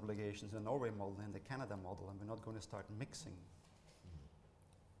rights and obligations in the Norway model and the Canada model, and we're not going to start mixing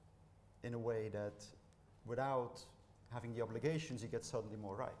in a way that without having the obligations, you get suddenly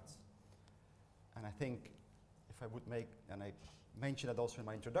more rights. And I think if I would make, and I mentioned that also in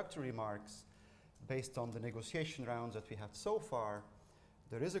my introductory remarks, based on the negotiation rounds that we had so far,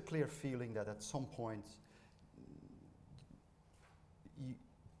 there is a clear feeling that at some point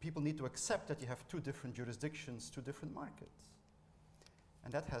people need to accept that you have two different jurisdictions, two different markets.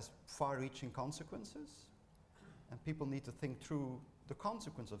 And that has far-reaching consequences. And people need to think through the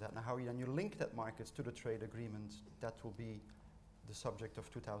consequence of that. Now, how you link that markets to the trade agreement, that will be the subject of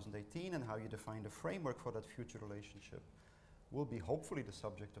 2018, and how you define the framework for that future relationship will be hopefully the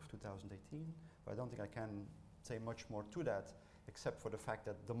subject of 2018. But I don't think I can say much more to that, except for the fact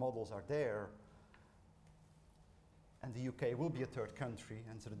that the models are there, and the UK will be a third country,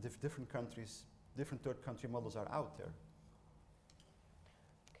 and so the different countries, different third country models are out there.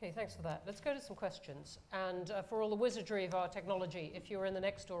 Okay, thanks for that. Let's go to some questions. And for all the wizardry of our technology, if you're in the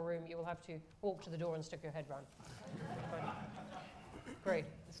next door room, you will have to walk to the door and stick your head round. Great.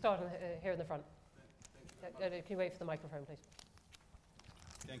 Start here in the front. Can you wait for the microphone, please?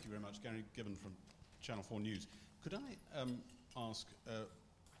 Thank you very much. Gary Gibbon from Channel 4 News. Could I ask,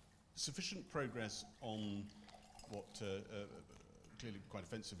 sufficient progress on what clearly quite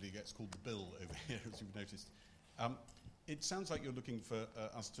offensively gets called the bill over here, as you've noticed. It sounds like you're looking for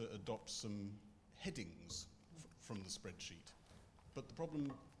us to adopt some headings from the spreadsheet. But the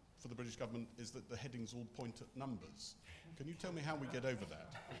problem for the British government is that the headings all point at numbers. Can you tell me how we get over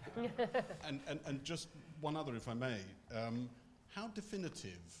that? and just one other, if I may. How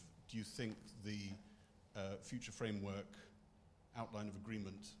definitive do you think the future framework outline of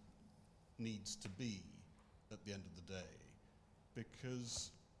agreement needs to be at the end of the day?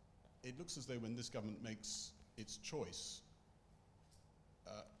 Because it looks as though when this government makes its choice,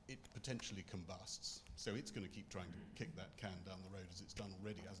 it potentially combusts. So it's going to keep trying to kick that can down the road as it's done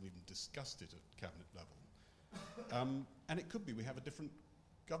already. It hasn't even discussed it at cabinet level. And it could be we have a different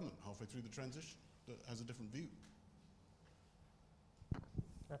government halfway through the transition that has a different view.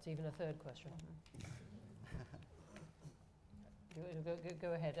 That's even a third question.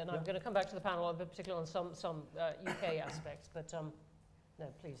 Go ahead. And I'm going to come back to the panel, particularly on some UK aspects. But no,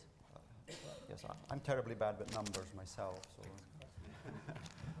 please. Yes, I'm terribly bad with numbers myself. So.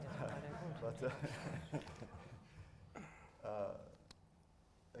 But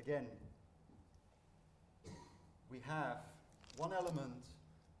again, we have one element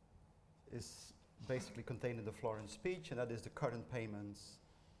is basically contained in the Florence speech, and that is the current payments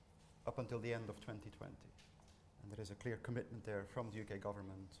up until the end of 2020. And there is a clear commitment there from the UK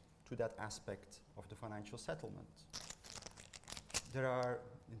government to that aspect of the financial settlement. There are,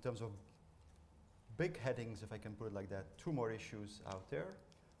 in terms of big headings, if I can put it like that, two more issues out there.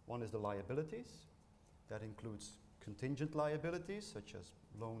 One is the liabilities. That includes contingent liabilities, such as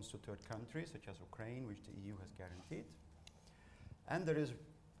loans to third countries, such as Ukraine, which the EU has guaranteed. And there is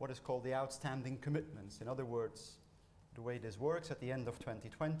what is called the outstanding commitments. In other words, the way this works, at the end of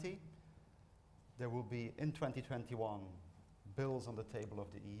 2020, there will be, in 2021, bills on the table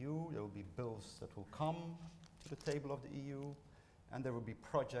of the EU. There will be bills that will come to the table of the EU. And there will be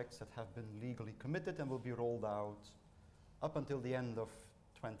projects that have been legally committed and will be rolled out up until the end of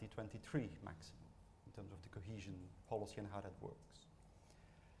 2023 maximum, in terms of the cohesion policy and how that works.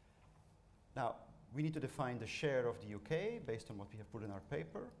 Now, we need to define the share of the UK, based on what we have put in our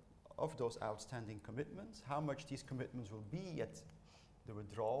paper, of those outstanding commitments. How much these commitments will be at the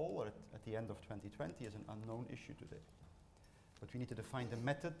withdrawal or at the end of 2020 is an unknown issue today. But we need to define the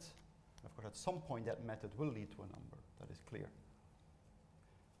method. Of course, at some point that method will lead to a number, that is clear.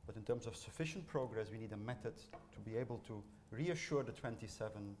 But in terms of sufficient progress, we need a method to be able to reassure the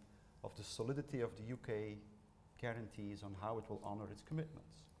 27 of the solidity of the UK guarantees on how it will honor its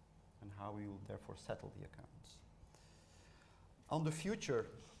commitments and how we will therefore settle the accounts. On the future,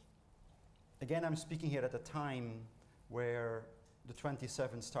 again, I'm speaking here at a time where the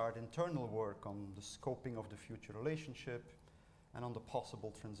 27 start internal work on the scoping of the future relationship and on the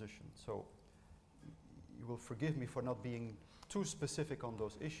possible transition. So you will forgive me for not being too specific on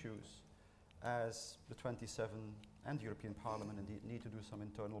those issues, as the 27 and the European Parliament indeed need to do some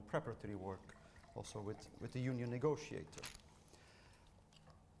internal preparatory work also with the union negotiator.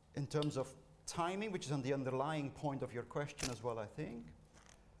 In terms of timing, which is on the underlying point of your question as well, I think,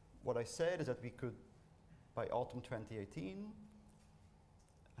 what I said is that we could, by autumn 2018,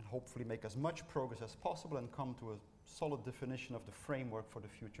 and hopefully make as much progress as possible and come to a solid definition of the framework for the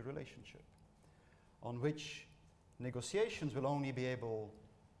future relationship, on which negotiations will only be able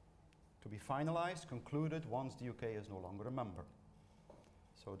to be finalized, concluded, once the UK is no longer a member.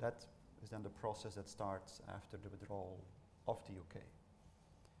 So that is then the process that starts after the withdrawal of the UK.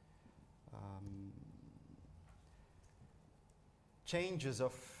 Changes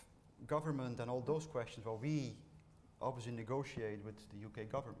of government and all those questions, well, we obviously negotiate with the UK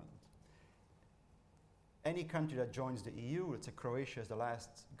government. Any country that joins the EU, let's say Croatia is the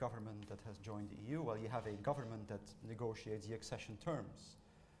last government that has joined the EU, well, you have a government that negotiates the accession terms.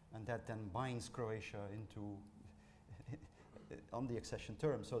 and that then binds Croatia into on the accession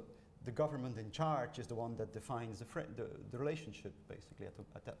terms. So the government in charge is the one that defines the relationship, basically, at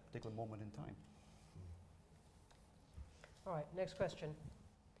that particular moment in time. All right, next question.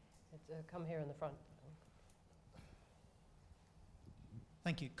 Come here in the front.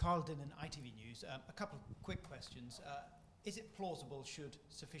 Thank you. Carl Dinnan, ITV News. A couple of quick questions. Is it plausible, should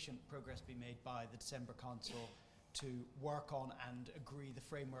sufficient progress be made by the December Council, to work on and agree the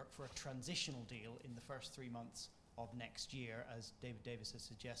framework for a transitional deal in the first 3 months of next year, as David Davis has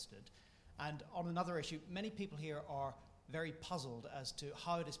suggested? And on another issue, many people here are very puzzled as to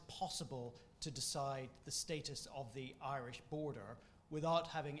how it is possible to decide the status of the Irish border without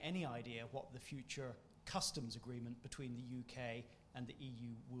having any idea what the future customs agreement between the UK and the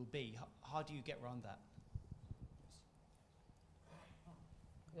EU will be. How do you get around that?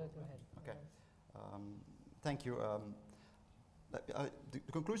 Go ahead. Okay. Thank you. The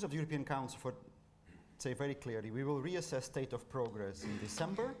conclusion of the European Council say very clearly, we will reassess state of progress in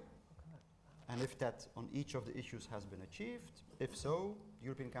December, and if that on each of the issues has been achieved, if so, the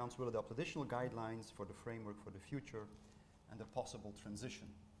European Council will adopt additional guidelines for the framework for the future and the possible transition.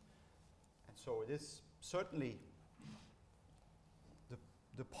 And so it is certainly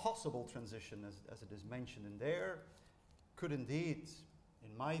the possible transition, as it is mentioned in there, could indeed,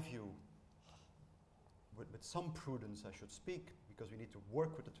 in my view, with some prudence I should speak, because we need to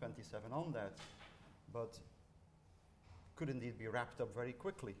work with the 27 on that, but could indeed be wrapped up very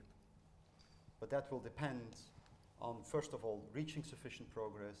quickly. But that will depend on, first of all, reaching sufficient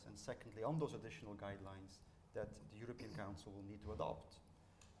progress, and secondly, on those additional guidelines that the European Council will need to adopt.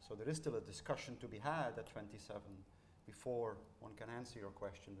 So there is still a discussion to be had at 27 before one can answer your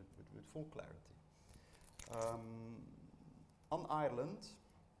question with full clarity. On Ireland,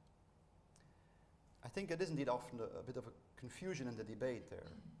 I think it is indeed often a bit of a confusion in the debate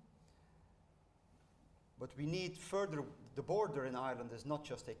there. But we need further, the border in Ireland is not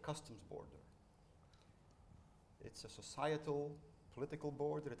just a customs border. It's a societal, political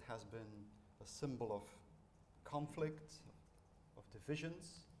border. It has been a symbol of conflict, of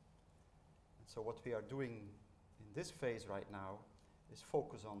divisions. And so what we are doing in this phase right now is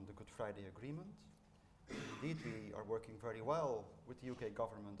focus on the Good Friday Agreement. Indeed, we are working very well with the UK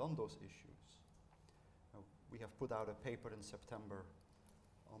government on those issues. We have put out a paper in September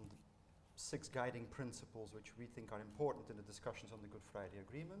on the 6 guiding principles which we think are important in the discussions on the Good Friday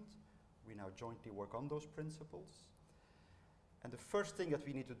Agreement. We now jointly work on those principles. And the first thing that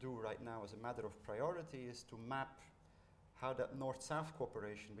we need to do right now as a matter of priority is to map how that North-South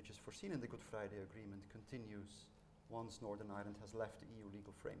cooperation, which is foreseen in the Good Friday Agreement, continues once Northern Ireland has left the EU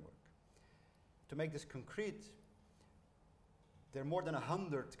legal framework. To make this concrete, there are more than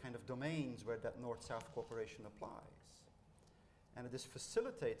 100 kind of domains where that North-South cooperation applies. And it is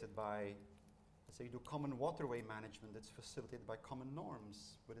facilitated by, let's say you do common waterway management, it's facilitated by common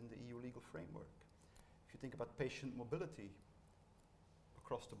norms within the EU legal framework. If you think about patient mobility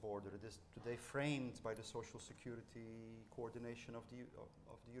across the border, it is today framed by the social security coordination of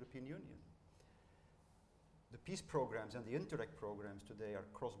the European Union. The peace programs and the Interreg programs today are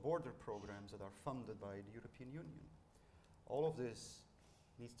cross-border programs that are funded by the European Union. All of this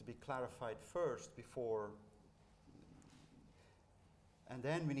needs to be clarified first before, and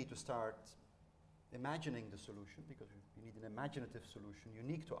then we need to start imagining the solution, because we need an imaginative solution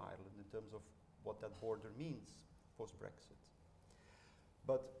unique to Ireland in terms of what that border means post-Brexit.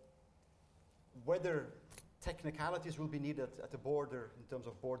 But whether technicalities will be needed at the border in terms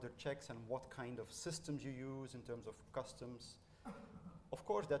of border checks and what kind of systems you use in terms of customs, of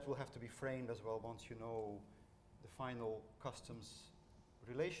course that will have to be framed as well once you know the final customs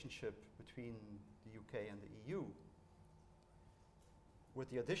relationship between the UK and the EU. With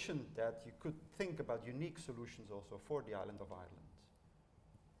the addition that you could think about unique solutions also for the island of Ireland.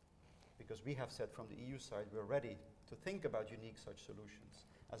 Because we have said from the EU side we're ready to think about unique such solutions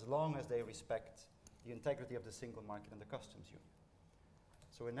as long as they respect the integrity of the single market and the customs union.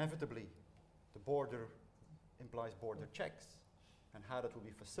 So inevitably the border implies border checks, and how that will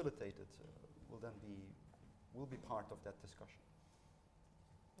be facilitated will be part of that discussion.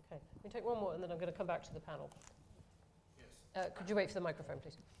 Okay, we take one more and then I'm going to come back to the panel. Yes. Could you wait for the microphone,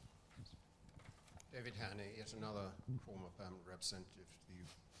 please? David Haney, yet another former permanent representative to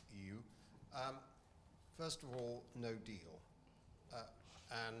the EU. First of all, no deal.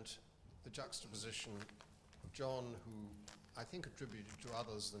 And the juxtaposition of John, who I think attributed to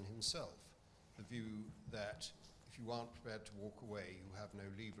others than himself the view that if you aren't prepared to walk away, you have no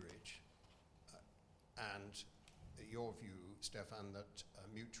leverage. And your view, Stefan, that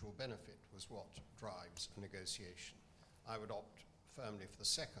mutual benefit was what drives a negotiation. I would opt firmly for the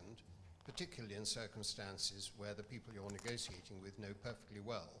second, particularly in circumstances where the people you're negotiating with know perfectly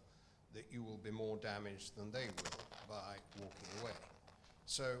well that you will be more damaged than they will by walking away.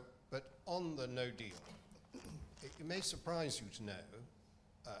 So, but on the no deal, it may surprise you to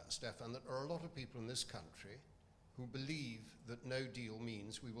know, Stefan, that there are a lot of people in this country who believe that no deal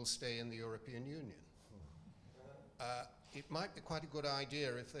means we will stay in the European Union. It might be quite a good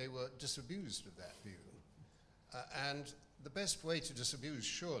idea if they were disabused of that view. And the best way to disabuse,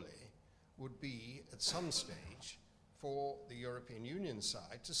 surely, would be at some stage for the European Union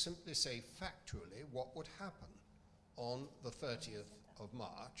side to simply say factually what would happen on the 30th of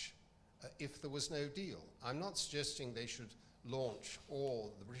March if there was no deal. I'm not suggesting they should launch, or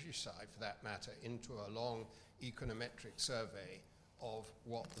the British side for that matter, into a long econometric survey of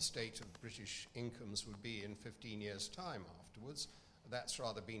what the state of British incomes would be in 15 years' time afterwards. That's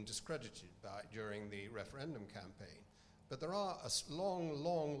rather been discredited during the referendum campaign. But there are a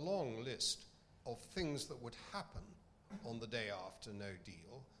long list of things that would happen on the day after no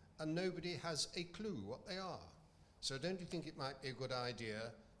deal, and nobody has a clue what they are. So don't you think it might be a good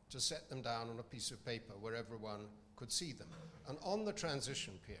idea to set them down on a piece of paper where everyone could see them? And on the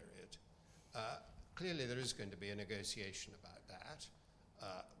transition period, clearly there is going to be a negotiation about that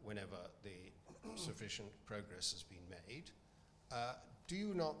whenever the sufficient progress has been made. Do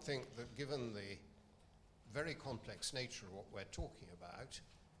you not think that, given the very complex nature of what we're talking about,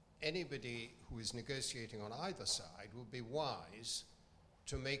 anybody who is negotiating on either side would be wise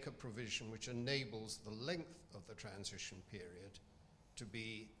to make a provision which enables the length of the transition period to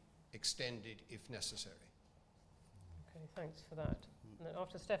be extended if necessary? Okay, thanks for that. And then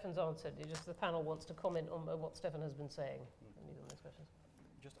after Stefan's answered, the panel wants to comment on what Stefan has been saying. Any of those questions?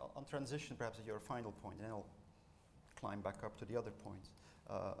 Just on transition, perhaps at your final point, and then I'll climb back up to the other points.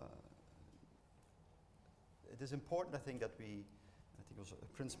 It is important, I think, that I think it was a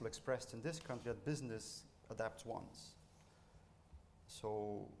principle expressed in this country, that business adapts once.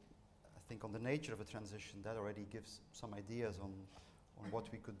 So I think on the nature of a transition, that already gives some ideas on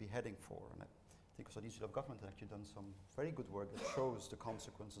what we could be heading for. And I think also the Institute of Government has actually done some very good work that shows the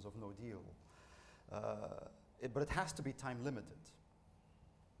consequences of no deal. But it has to be time limited.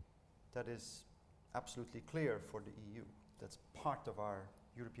 That is absolutely clear for the EU. That's part of our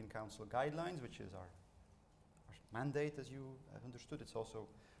European Council guidelines, which is our mandate, as you have understood. It's also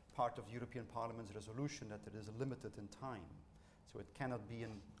part of the European Parliament's resolution that it is limited in time. So it cannot be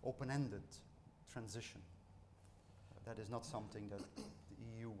an open-ended transition. That is not something that the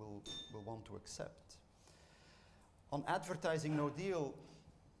EU will want to accept. On advertising no deal,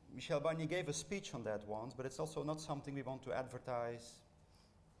 Michel Barnier gave a speech on that once, but it's also not something we want to advertise,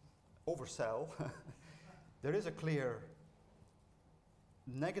 oversell. There is a clear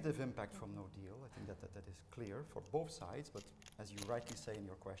negative impact from no deal. I think that is clear for both sides, but as you rightly say in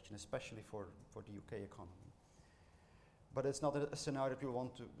your question, especially for the UK economy. But it's not a scenario that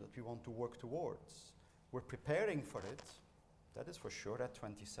we want to work towards. We're preparing for it, that is for sure, at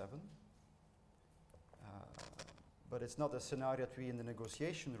 27. But it's not a scenario that we in the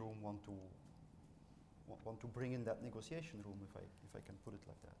negotiation room want to bring in that negotiation room, if I can put it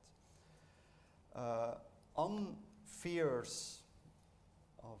like that. On fears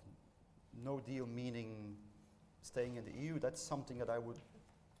of no deal meaning staying in the EU, that's something that I would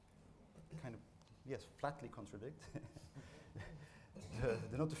kind of, yes, flatly contradict.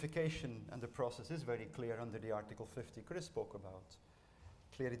 The notification and the process is very clear under the Article 50 Chris spoke about.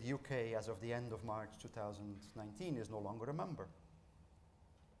 Clearly the UK, as of the end of March 2019, is no longer a member.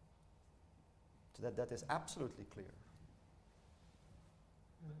 So that is absolutely clear.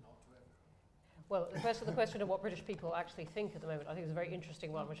 Well, the question of what British people actually think at the moment, I think is a very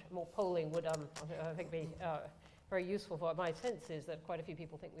interesting one, which more polling would, I think, be very useful for. My sense is that quite a few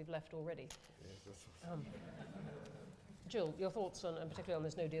people think we've left already. Jill, your thoughts on, and particularly on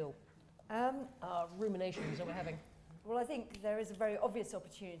this no deal ruminations that we're having? Well, I think there is a very obvious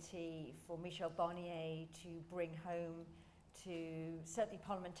opportunity for Michel Barnier to bring home to certainly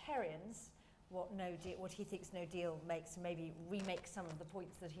parliamentarians what he thinks no deal makes, and maybe remake some of the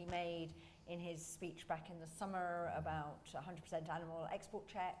points that he made in his speech back in the summer about 100% animal export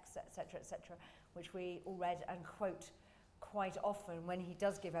checks, etc., which we all read and quote quite often when he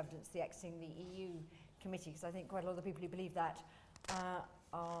does give evidence to the exiting the EU committee, because I think quite a lot of the people who believe that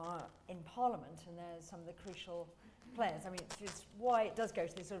are in Parliament, and there's some of the crucial players. I mean, it's why it does go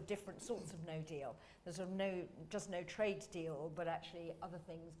to these sort of different sorts of no deal. There's sort of just no trade deal, but actually other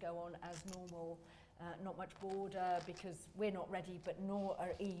things go on as normal. Not much border because we're not ready, but nor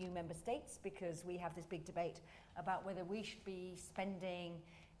are EU member states, because we have this big debate about whether we should be spending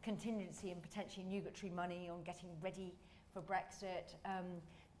contingency and potentially nugatory money on getting ready for Brexit.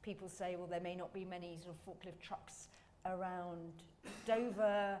 People say, well, there may not be many sort of forklift trucks around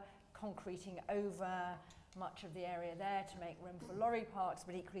Dover, concreting over much of the area there to make room for lorry parks,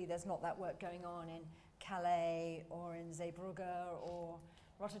 but equally there's not that work going on in Calais or in Zeebrugge or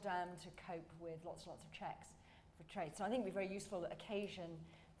Rotterdam to cope with lots and lots of checks for trade. So I think it would be a very useful occasion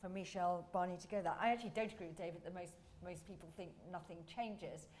for Michel Barnier to go there. I actually don't agree with David that most people think nothing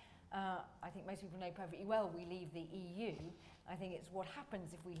changes. I think most people know perfectly well we leave the EU. I think it's what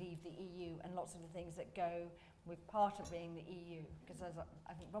happens if we leave the EU and lots of the things that go with part of being the EU. Because as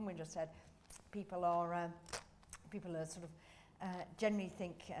I think Bronwyn just said, people are sort of generally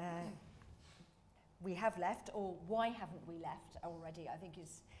think we have left, or why haven't we left already? I think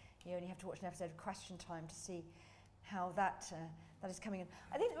is you only have to watch an episode of Question Time to see how that is coming in.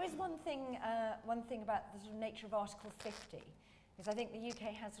 I think there is one thing about the sort of nature of Article 50, because I think the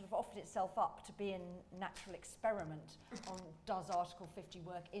UK has sort of offered itself up to be a natural experiment on does Article 50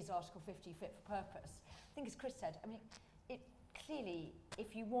 work, is Article 50 fit for purpose? I think as Chris said, I mean, it clearly,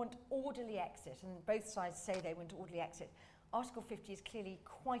 if you want orderly exit, and both sides say they want orderly exit, Article 50 is clearly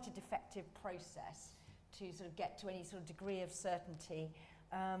quite a defective process to sort of get to any sort of degree of certainty.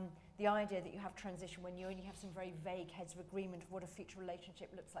 The idea that you have transition when you only have some very vague heads of agreement of what a future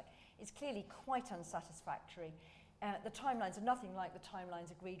relationship looks like is clearly quite unsatisfactory. The timelines are nothing like the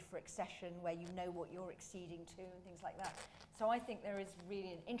timelines agreed for accession, where you know what you're acceding to and things like that. So I think there is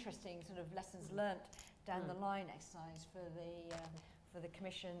really an interesting sort of lessons learnt down the line exercise for the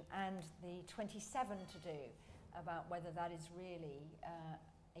Commission and the 27 to do about whether that is really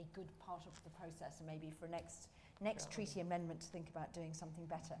a good part of the process, and maybe for next treaty amendment to think about doing something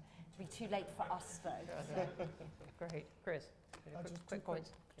better. It'll be too late for us, though. Great. Chris, quick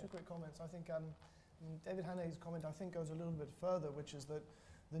points. Two quick comments. I think David Hannay's comment, I think, goes a little bit further, which is that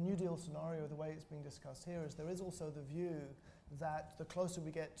the New Deal scenario, the way it's being discussed here, is there is also the view that the closer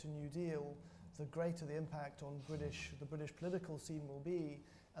we get to New Deal, the greater the impact on the British political scene will be,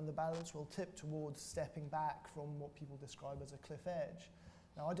 and the balance will tip towards stepping back from what people describe as a cliff edge.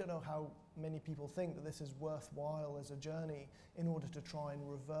 Now, I don't know how many people think that this is worthwhile as a journey in order to try and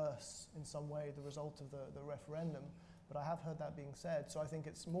reverse in some way the result of the referendum, but I have heard that being said. So I think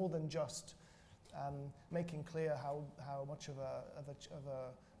it's more than just making clear how much of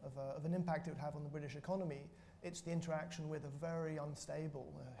an impact it would have on the British economy. It's the interaction with a very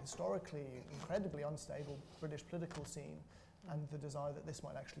unstable, historically incredibly unstable British political scene, and the desire that this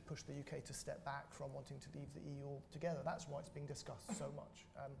might actually push the UK to step back from wanting to leave the EU altogether. That's why it's being discussed so much.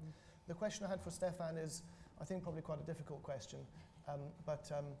 The question I had for Stefan is, I think, probably quite a difficult question,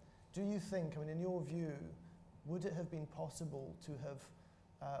 but do you think, I mean, in your view, would it have been possible to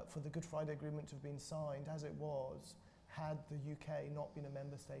have, for the Good Friday Agreement to have been signed as it was, had the UK not been a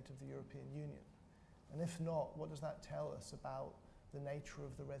member state of the European Union? And if not, what does that tell us about the nature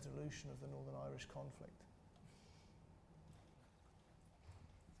of the resolution of the Northern Irish conflict?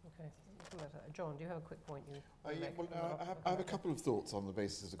 Okay. John, do you have a quick point? I have a couple of thoughts on the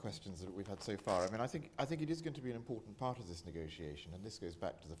basis of the questions that we've had so far. I mean, I think it is going to be an important part of this negotiation, and this goes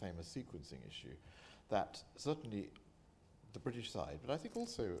back to the famous sequencing issue, that certainly the British side, but I think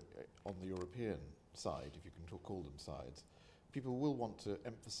also on the European side, if you can call them sides, people will want to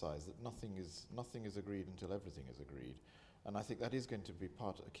emphasise that nothing is agreed until everything is agreed, and I think that is going to be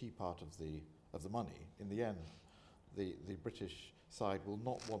a key part of the money. In the end, the British side will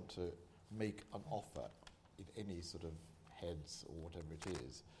not want to make an offer in any sort of heads or whatever it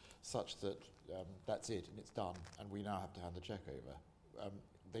is, such that that's it and it's done, and we now have to hand the cheque over.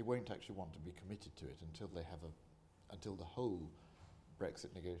 They won't actually want to be committed to it until the whole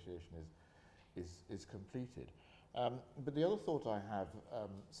Brexit negotiation is completed. But the other thought I have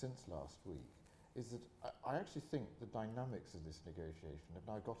since last week is that I actually think the dynamics of this negotiation have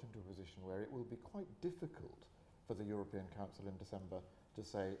now got into a position where it will be quite difficult for the European Council in December to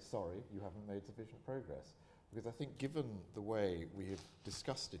say, sorry, you haven't made sufficient progress. Because I think given the way we have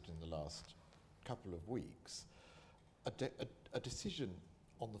discussed it in the last couple of weeks, a decision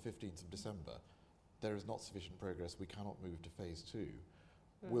on the 15th of December, there is not sufficient progress, we cannot move to phase 2,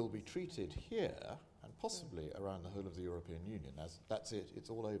 will be treated here and possibly around the whole of the European Union as that's it, it's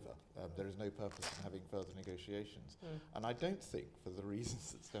all over. There is no purpose in having further negotiations. And I don't think, for the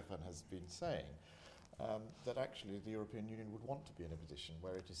reasons that Stefan has been saying, that actually the European Union would want to be in a position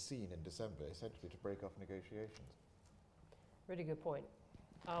where it is seen in December essentially to break off negotiations. Really good point.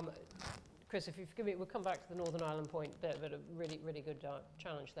 Chris, if you forgive me, we'll come back to the Northern Ireland point, but a really, really good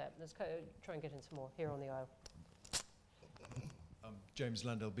challenge there. Let's try and get in some more here on the aisle. James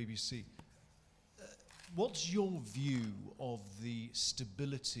Landell, BBC. what's your view of the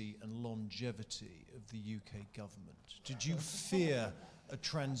stability and longevity of the UK government? Did you fear a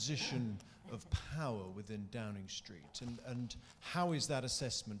transition of power within Downing Street? And how is that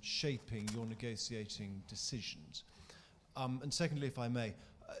assessment shaping your negotiating decisions? And secondly, if I may,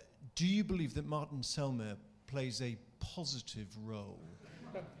 do you believe that Martin Selmayr plays a positive role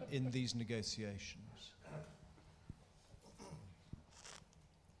in these negotiations?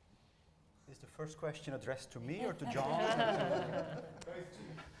 Is the first question addressed to me or to John?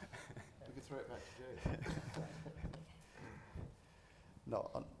 We could throw it back to Jay. No.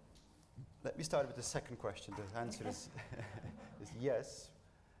 Let me start with the second question. The answer is yes.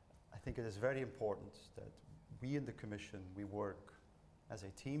 I think it is very important that we in the Commission, we work as a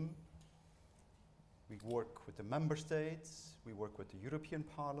team. We work with the Member States, we work with the European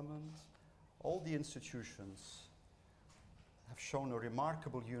Parliament. All the institutions have shown a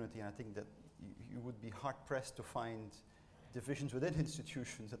remarkable unity, and I think that you would be hard-pressed to find divisions within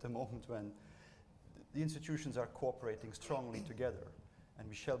institutions at the moment when the institutions are cooperating strongly together. And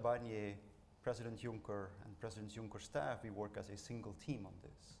Michel Barnier, President Juncker, and President Juncker's staff, we work as a single team on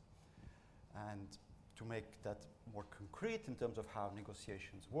this. And to make that more concrete in terms of how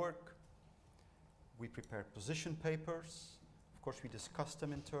negotiations work, we prepare position papers. Of course, we discuss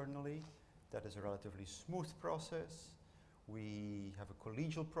them internally. That is a relatively smooth process. We have a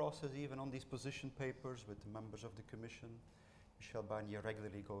collegial process even on these position papers with the members of the Commission. Michel Barnier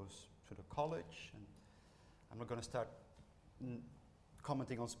regularly goes to the college, and I'm not going to start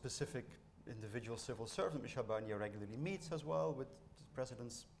commenting on specific individual civil servants. Michel Barnier regularly meets as well with the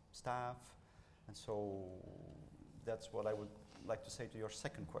President's staff, and so that's what I would like to say to your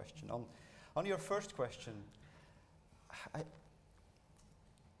second question. On your first question,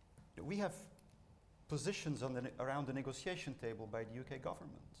 we have positions on around the negotiation table by the UK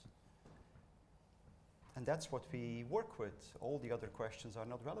government. And that's what we work with. All the other questions are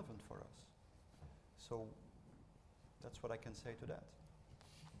not relevant for us. So that's what I can say to that.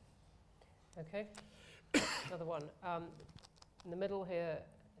 Okay. Another one. In the middle here,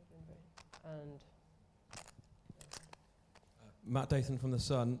 and Matt Dathan from The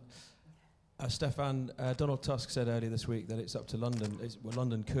Sun. Stefan, Donald Tusk said earlier this week that it's up to London. Well,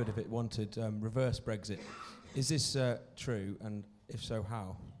 London could, if it wanted, reverse Brexit. Is this true, and if so,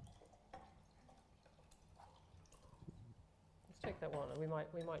 how? let's take that one, and we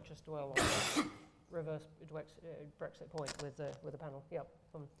might just dwell on the reverse Brexit point with the panel. Yep.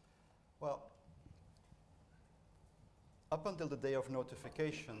 Well, up until the day of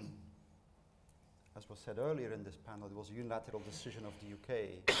notification, as was said earlier in this panel, it was a unilateral decision of the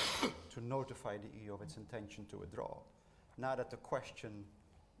UK to notify the EU of its intention to withdraw. Now that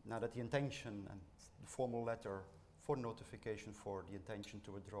the intention and the formal letter for notification for the intention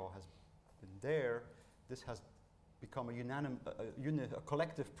to withdraw has been there, this has become a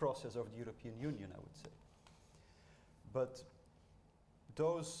collective process of the European Union, I would say. But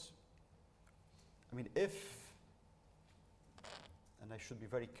and I should be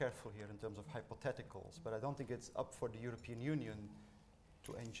very careful here in terms of hypotheticals, but I don't think it's up for the European Union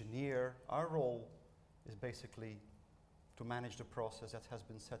to engineer. Our role is basically to manage the process that has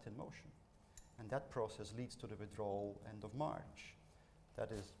been set in motion. And that process leads to the withdrawal end of March.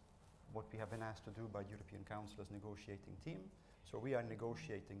 That is what we have been asked to do by the European Council as negotiating team. So we are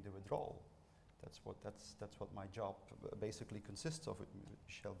negotiating the withdrawal. That's what my job basically consists of with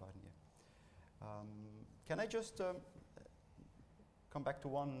Michel Barnier. Can I just come back to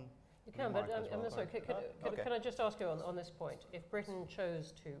one? You can, but I'm sorry. Can I just ask you on this point? If Britain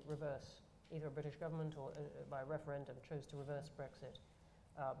chose to reverse, either a British government or by referendum chose to reverse Brexit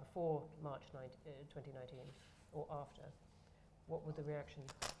before March 2019 or after, what would the reaction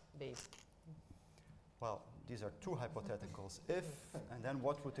be? Well, these are two hypotheticals. If, and then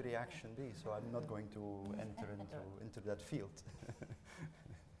what would the reaction be? So I'm not going to enter into that field.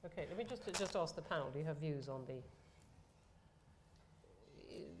 Okay, let me just ask the panel. Do you have views on the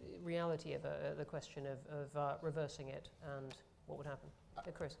reality of the question of reversing it and what would happen?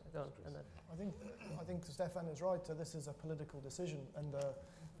 Chris, go on. And then. I think Stefan is right. This is a political decision, and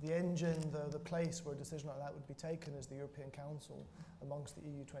the engine, the place where a decision like that would be taken is the European Council amongst the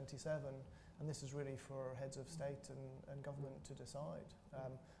EU 27, and this is really for heads of state and government to decide.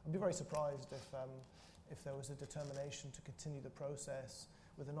 I'd be very surprised if there was a determination to continue the process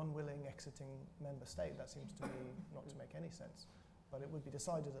with an unwilling exiting member state. That seems to me not to make any sense. But it would be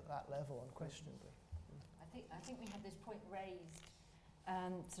decided at that level, unquestionably. I think we had this point raised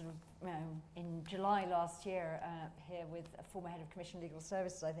in July last year here with a former head of Commission Legal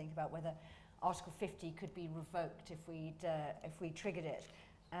Services, I think, about whether Article 50 could be revoked if we triggered it.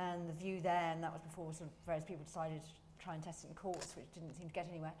 And the view there, and that was before sort of various people decided to try and test it in courts, which didn't seem to get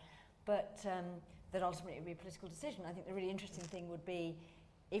anywhere, but that ultimately it would be a political decision. I think the really interesting thing would be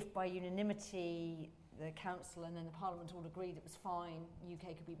if by unanimity the Council and then the Parliament all agreed it was fine,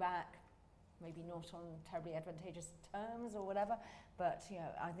 UK could be back, maybe not on terribly advantageous terms or whatever, but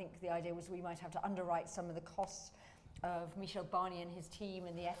I think the idea was we might have to underwrite some of the costs of Michel Barnier and his team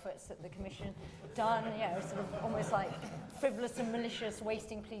and the efforts that the Commission done, sort of almost like frivolous and malicious,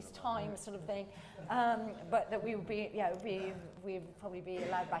 wasting police time sort of thing, but that we would be, we'd probably be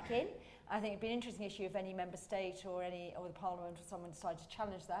allowed back in. I think it'd be an interesting issue if any member state or the Parliament or someone decided to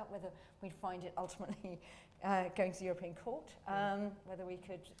challenge that, whether we'd find it ultimately going to the European Court, whether we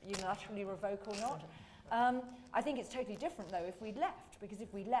could unilaterally revoke or not. I think it's totally different though if we'd left, because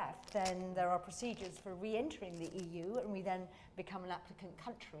if we left then there are procedures for re-entering the EU and we then become an applicant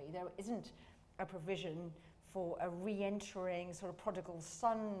country. There isn't a provision for a re-entering sort of prodigal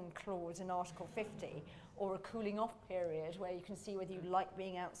son clause in Article 50 or a cooling off period where you can see whether you like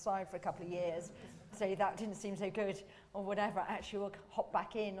being outside for a couple of years, say that didn't seem so good or whatever, actually we'll hop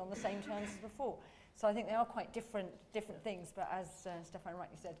back in on the same terms as before. So I think they are quite different things, but as Stefan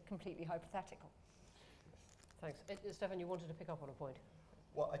rightly said, completely hypothetical. Thanks. Stefan, you wanted to pick up on a point.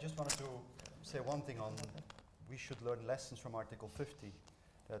 Well, I just wanted to say one thing on we should learn lessons from Article 50.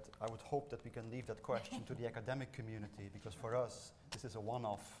 That I would hope that we can leave that question to the academic community, because for us this is a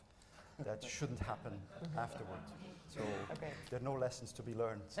one-off that shouldn't happen afterward. So there are no lessons to be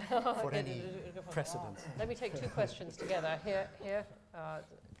learned for any precedent. Let me take two questions together. Here,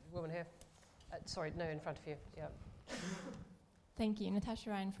 woman here. Sorry, no, in front of you. Yeah. Thank you. Natasha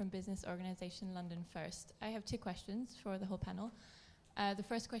Ryan from business organisation London First. I have two questions for the whole panel. The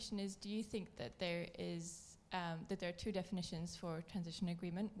first question is, do you think that there are two definitions for transition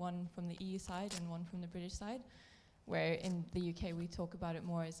agreement, one from the EU side and one from the British side, where in the UK we talk about it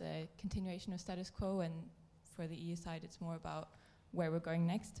more as a continuation of status quo, and for the EU side it's more about where we're going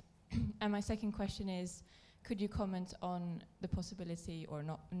next? And my second question is, could you comment on the possibility or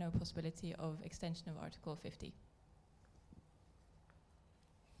no possibility of extension of Article 50?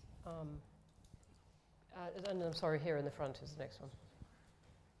 And I'm sorry, here in the front is the next one.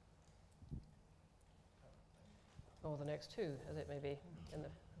 Or the next two, as it may be.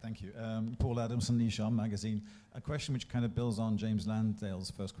 Thank you. Paul Adamson, Nisham Magazine. A question which kind of builds on James Landale's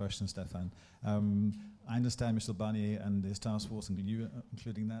first question, Stefan. I understand Michel Barnier and his task force, and you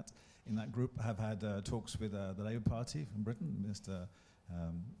including that, in that group, have had talks with the Labour Party from Britain, Mr.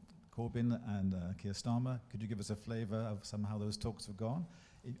 Corbyn and Keir Starmer. Could you give us a flavour of somehow those talks have gone?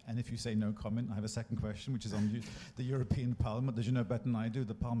 And if you say no comment, I have a second question, which is on the European Parliament. As you know better than I do,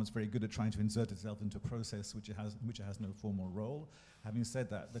 the Parliament's very good at trying to insert itself into a process which it has no formal role. Having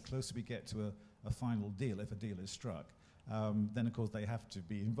said that, the closer we get to a final deal, if a deal is struck, then of course they have to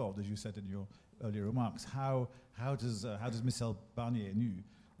be involved, as you said in your earlier remarks. How does Michel Barnier and you,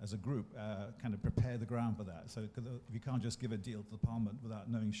 as a group, kind of prepare the ground for that? So you can't just give a deal to the Parliament without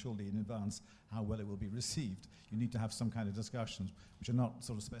knowing surely in advance how well it will be received. You need to have some kind of discussions which are not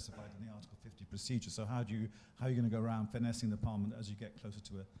sort of specified in the Article 50 procedure. So how are you going to go around finessing the Parliament as you get closer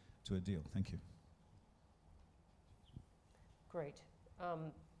to a deal? Thank you. Great.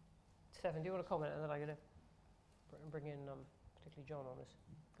 Stefan, do you want to comment, and then I'm going to bring in particularly John on this.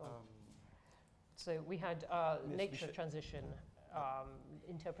 Go on. So we had nature of transition,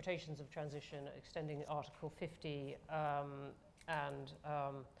 interpretations of transition, extending Article 50, and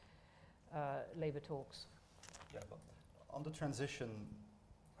Labour talks. Yeah, but on the transition,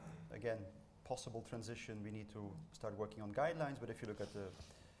 again, possible transition, we need to start working on guidelines, but if you look at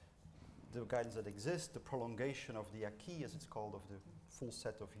the guidelines that exist, the prolongation of the acquis, as it's called, of the full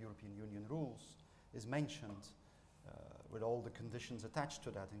set of European Union rules, is mentioned with all the conditions attached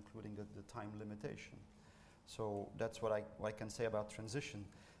to that, including the time limitation. So that's what I can say about transition.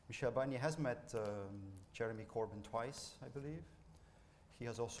 Michel Barnier has met Jeremy Corbyn twice, I believe. He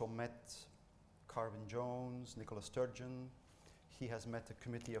has also met Carvin Jones, Nicola Sturgeon. He has met a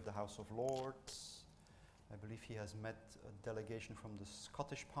committee of the House of Lords. I believe he has met a delegation from the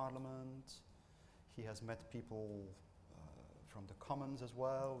Scottish Parliament. He has met people from the Commons as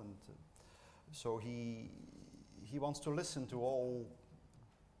well. And so he wants to listen to all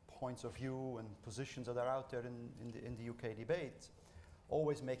points of view and positions that are out there in the UK debate,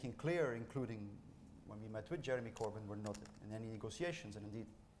 always making clear, including when we met with Jeremy Corbyn, we're not in any negotiations, and indeed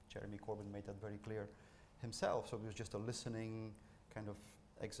Jeremy Corbyn made that very clear himself, so it was just a listening kind of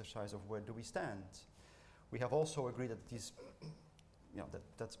exercise of where do we stand. We have also agreed that these,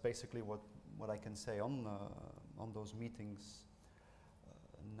 that's basically what I can say on those meetings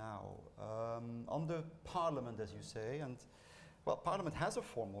now. On the Parliament, as you say, and Well, Parliament has a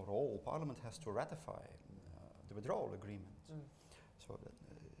formal role. Parliament has to ratify the withdrawal agreement. So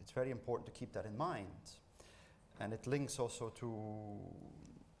it's very important to keep that in mind. And it links also to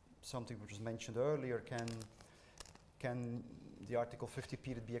something which was mentioned earlier. Can the Article 50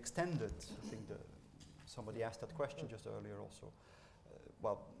 period be extended? I think somebody asked that question just earlier also.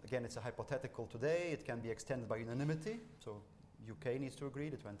 Well, again, it's a hypothetical today. It can be extended by unanimity. So UK needs to agree,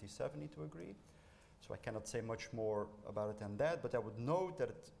 the 27 need to agree. So I cannot say much more about it than that, but I would note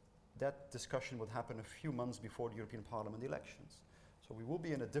that that discussion would happen a few months before the European Parliament elections. So we will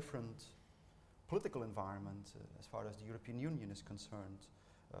be in a different political environment as far as the European Union is concerned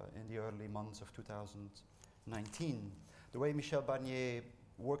in the early months of 2019. The way Michel Barnier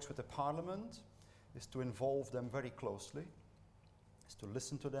works with the Parliament is to involve them very closely, is to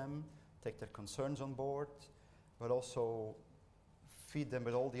listen to them, take their concerns on board, but also feed them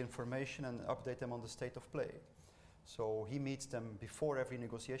with all the information and update them on the state of play. So he meets them before every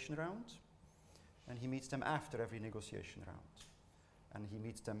negotiation round, and he meets them after every negotiation round. And he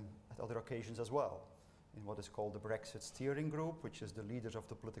meets them at other occasions as well, in what is called the Brexit Steering Group, which is the leaders of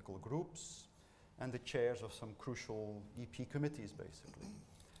the political groups and the chairs of some crucial EP committees, basically.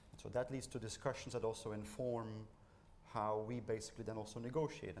 So that leads to discussions that also inform how we basically then also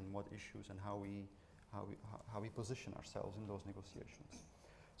negotiate and what issues and how we position ourselves in those negotiations.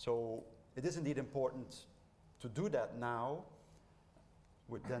 So it is indeed important to do that now,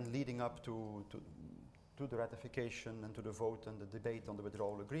 with then leading up to the ratification and to the vote and the debate on the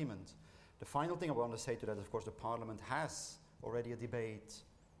withdrawal agreement. The final thing I want to say to that, of course, the Parliament has already a debate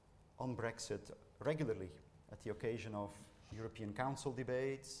on Brexit regularly at the occasion of European Council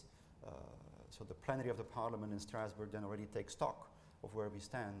debates. So the plenary of the Parliament in Strasbourg then already takes stock of where we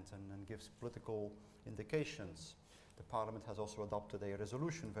stand and gives political indications. The Parliament has also adopted a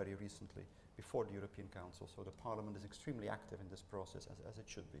resolution very recently before the European Council, so the Parliament is extremely active in this process, as it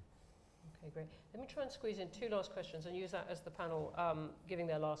should be. Okay, great. Let me try and squeeze in two last questions and use that as the panel giving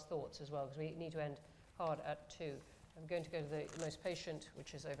their last thoughts as well, because we need to end hard at 2. I'm going to go to the most patient,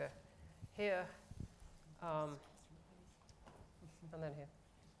 which is over here, and then here.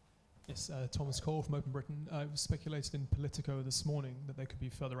 Yes, Thomas Cole from Open Britain. It was speculated in Politico this morning that there could be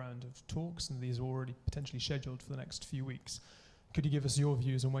a further round of talks, and these are already potentially scheduled for the next few weeks. Could you give us your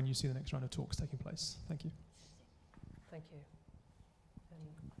views on when you see the next round of talks taking place? Thank you. Thank you.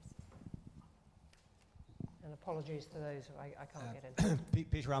 And apologies to those who I can't get in.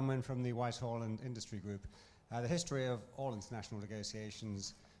 Peter Unwin from the Whitehall and Industry Group. The history of all international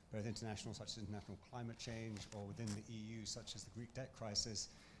negotiations, both international such as international climate change or within the EU such as the Greek debt crisis,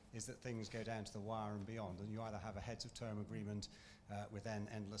 is that things go down to the wire and beyond, and you either have a heads of term agreement with then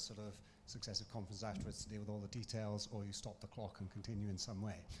endless sort of successive conferences afterwards to deal with all the details, or you stop the clock and continue in some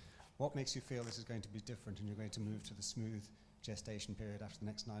way. What makes you feel this is going to be different and you're going to move to the smooth gestation period after the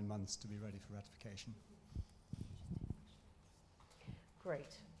next 9 months to be ready for ratification?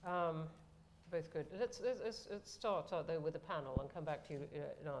 Great. Both good. Let's start though with the panel and come back to you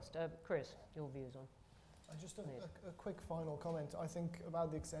last. Chris, your views on? Just a quick final comment. I think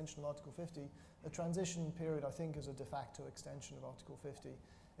about the extension of Article 50. The transition period, I think, is a de facto extension of Article 50.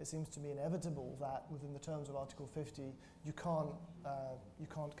 It seems to me inevitable that within the terms of Article 50, you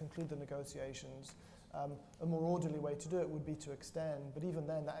can't conclude the negotiations. A more orderly way to do it would be to extend, but even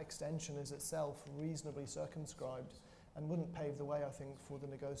then, that extension is itself reasonably circumscribed and wouldn't pave the way, I think, for the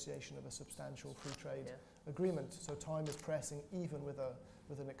negotiation of a substantial free trade agreement. So time is pressing, even with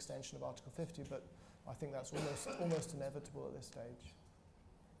an extension of Article 50, but I think that's almost inevitable at this stage.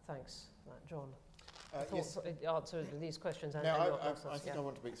 Thanks, John. Yes. Answer these questions. And I think I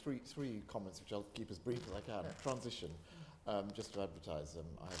want to make three comments, which I'll keep as brief as I can. Yeah. Transition, just to advertise,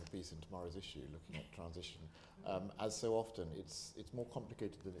 I have a piece in tomorrow's issue looking at transition. As so often, it's more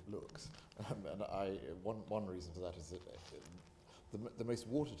complicated than it looks, and one reason for that is that the most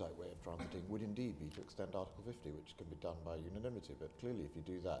watertight way of transiting would indeed be to extend Article 50, which can be done by unanimity. But clearly, if you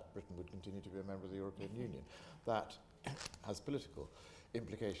do that, Britain would continue to be a member of the European Union. That has political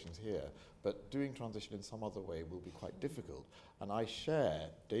implications here, but doing transition in some other way will be quite difficult. And I share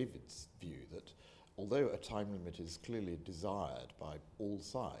David's view that although a time limit is clearly desired by all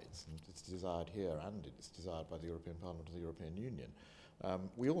sides, and it's desired here and it's desired by the European Parliament and the European Union,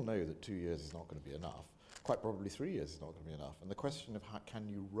 we all know that 2 years is not going to be enough. Quite probably 3 years is not going to be enough. And the question of how can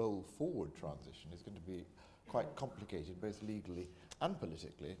you roll forward transition is going to be quite complicated, both legally and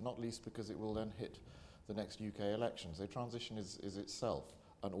politically, not least because it will then hit the next UK elections. So transition is itself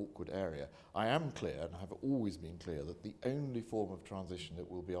an awkward area. I am clear, and I have always been clear, that the only form of transition that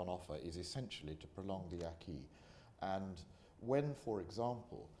will be on offer is essentially to prolong the acquis. And when, for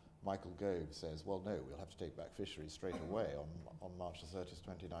example, Michael Gove says, well, no, we'll have to take back fisheries straight away on March the 30th,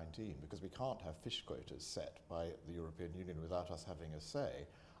 2019, because we can't have fish quotas set by the European Union without us having a say,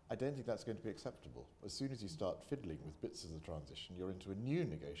 I don't think that's going to be acceptable. As soon as you start fiddling with bits of the transition, you're into a new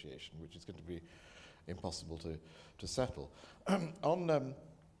negotiation, which is going to be impossible to settle. On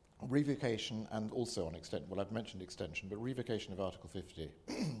revocation and also on extension, well, I've mentioned extension, but revocation of Article 50,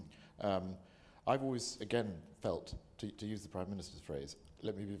 I've always, again, felt, to use the Prime Minister's phrase,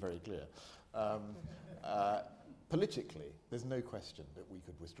 let me be very clear, politically, there's no question that we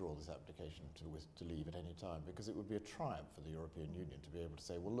could withdraw this application to leave at any time, because it would be a triumph for the European Union to be able to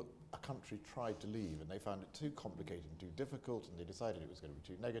say, well, look, a country tried to leave and they found it too complicated and too difficult and they decided it was going to be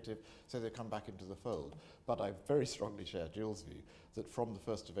too negative, so they come back into the fold. But I very strongly share Jill's view that from the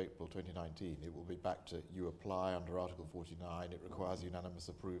 1st of April 2019, it will be back to you apply under Article 49, it requires unanimous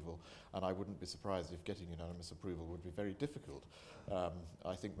approval, and I wouldn't be surprised if getting unanimous approval would be very difficult.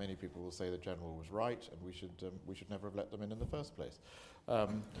 I think many people will say the General was right and we should never have let them in the first place.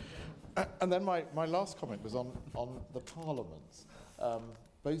 And then my last comment was on the parliaments,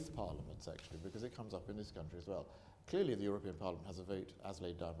 both parliaments actually, because it comes up in this country as well. Clearly the European Parliament has a vote as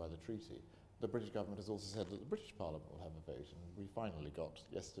laid down by the treaty. The British government has also said that the British Parliament will have a vote, and we finally got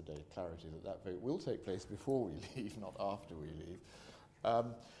yesterday clarity that that vote will take place before we leave, not after we leave.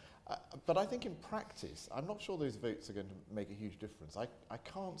 But I think in practice, I'm not sure those votes are going to make a huge difference. I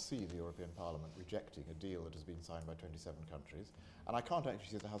can't see the European Parliament rejecting a deal that has been signed by 27 countries, and I can't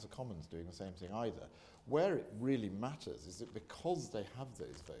actually see the House of Commons doing the same thing either. Where it really matters is that because they have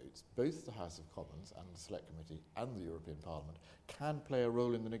those votes, both the House of Commons and the Select Committee and the European Parliament can play a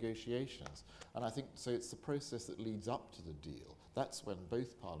role in the negotiations. And I think so it's the process that leads up to the deal. That's when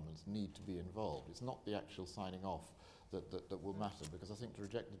both parliaments need to be involved. It's not the actual signing off that will matter, because I think to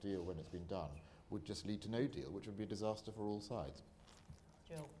reject the deal when it's been done would just lead to no deal, which would be a disaster for all sides.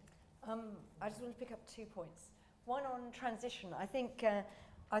 Jill. I just want to pick up 2 points. One on transition. I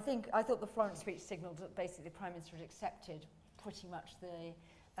thought the Florence speech signalled that basically the Prime Minister had accepted pretty much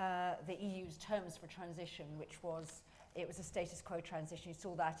the EU's terms for transition, which was it was a status quo transition. You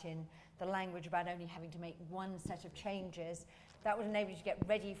saw that in the language about only having to make one set of changes. That would enable you to get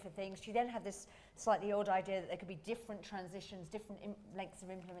ready for things. She then had this slightly odd idea that there could be different transitions, different lengths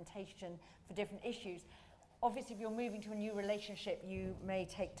of implementation for different issues. Obviously, if you're moving to a new relationship, you may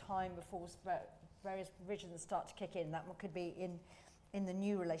take time before various provisions start to kick in. That one could be in the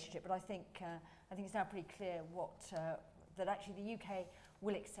new relationship. But I think it's now pretty clear that actually the UK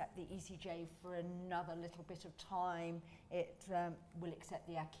will accept the ECJ for another little bit of time. It will accept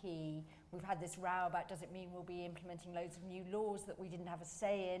the acquis. We've had this row about does it mean we'll be implementing loads of new laws that we didn't have a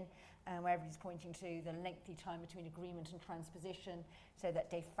say in, where everybody's pointing to the lengthy time between agreement and transposition, so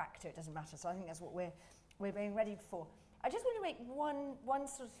that de facto it doesn't matter. So I think that's what we're being ready for. I just want to make one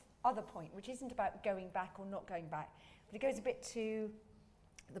sort of other point, which isn't about going back or not going back, but it goes a bit to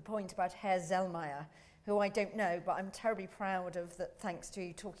the point about Herr Zellmeyer, who I don't know, but I'm terribly proud of that thanks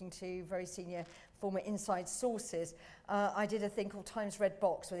to talking to very senior former inside sources. I did a thing called Times Red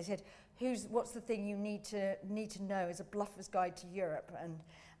Box where they said, what's the thing you need to know as a bluffer's guide to Europe? And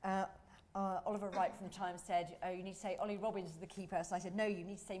Oliver Wright from the Times said, oh, you need to say Ollie Robbins is the key person. I said, no, you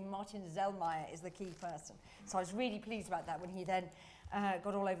need to say Martin Zellmeyer is the key person. So I was really pleased about that when he then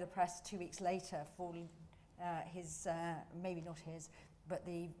got all over the press 2 weeks later for his, maybe not his, but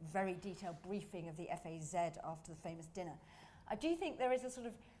the very detailed briefing of the FAZ after the famous dinner. I do think there is a sort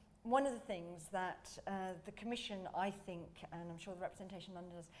of, one of the things that the Commission, I think, and I'm sure the representation in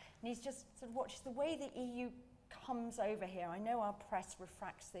London does, needs to just sort of watch the way the EU comes over here. I know our press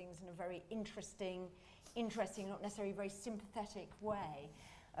refracts things in a very interesting, not necessarily very sympathetic way,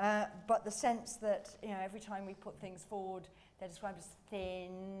 but the sense that every time we put things forward, they're described as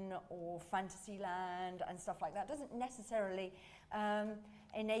thin or fantasy land and stuff like that doesn't necessarily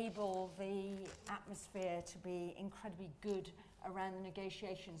enable the atmosphere to be incredibly good around the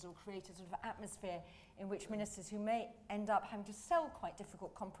negotiations, or create a sort of atmosphere in which ministers who may end up having to sell quite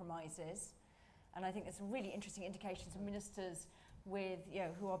difficult compromises, and I think there's some really interesting indications of ministers with,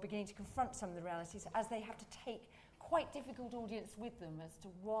 who are beginning to confront some of the realities as they have to take quite difficult audience with them as to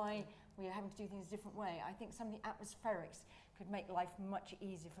why we are having to do things a different way. I think some of the atmospherics could make life much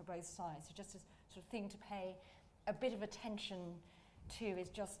easier for both sides. So just a sort of thing to pay a bit of attention to is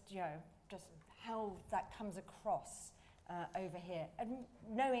just, just how that comes across over here. And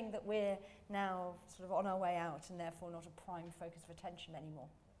knowing that we're now sort of on our way out and therefore not a prime focus of attention anymore.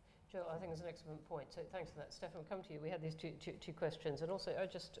 Jill, I think it's an excellent point. So thanks for that. Stefan, we'll come to you. We had these two questions. And also, I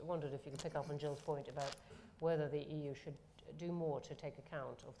just wondered if you could pick up on Jill's point about whether the EU should do more to take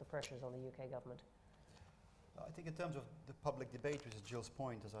account of the pressures on the UK government. I think in terms of the public debate, which is Jill's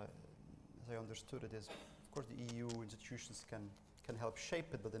point, as I understood it, is of course the EU institutions can help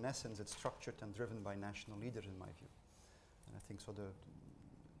shape it, but in essence it's structured and driven by national leaders in my view. And I think so the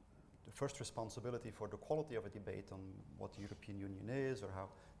first responsibility for the quality of a debate on what the European Union is or how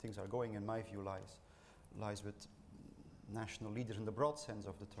things are going, in my view, lies with national leaders in the broad sense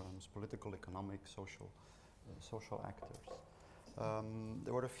of the terms, political, economic, social actors.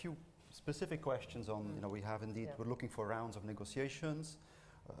 There were a few specific questions on, we're looking for rounds of negotiations.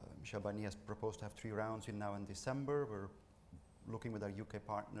 Michel Barnier has proposed to have 3 rounds now in December. We're looking with our UK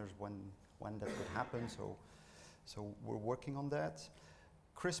partners when that could happen, so we're working on that.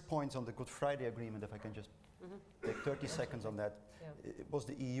 Chris points on the Good Friday Agreement, if I can just take 30 seconds on that. Yeah. Was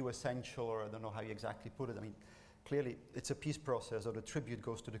the EU essential, or I don't know how you exactly put it. I mean, clearly it's a peace process, or the tribute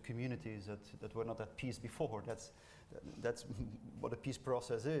goes to the communities that were not at peace before. That's what a peace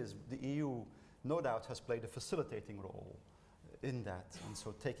process is. The EU, no doubt, has played a facilitating role in that, and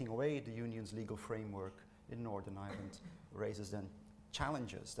so taking away the Union's legal framework in Northern Ireland raises then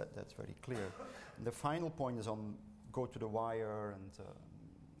challenges, that's very clear. And the final point is on go to the wire, and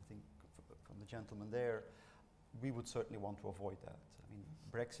I think from the gentleman there, we would certainly want to avoid that. I mean,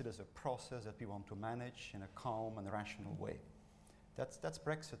 Brexit is a process that we want to manage in a calm and rational way. That's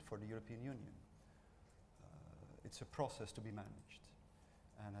Brexit for the European Union. It's a process to be managed.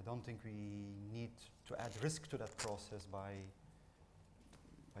 And I don't think we need to add risk to that process by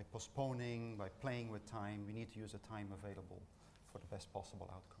postponing, by playing with time. We need to use the time available for the best possible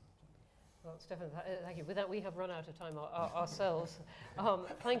outcome. Well, Stefan, thank you. With that, we have run out of time ourselves.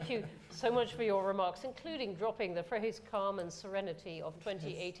 Thank you so much for your remarks, including dropping the phrase calm and serenity of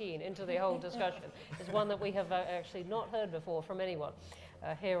 2018 into the whole discussion. It's one that we have actually not heard before from anyone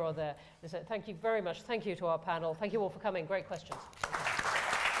here or there. So thank you very much. Thank you to our panel. Thank you all for coming. Great questions.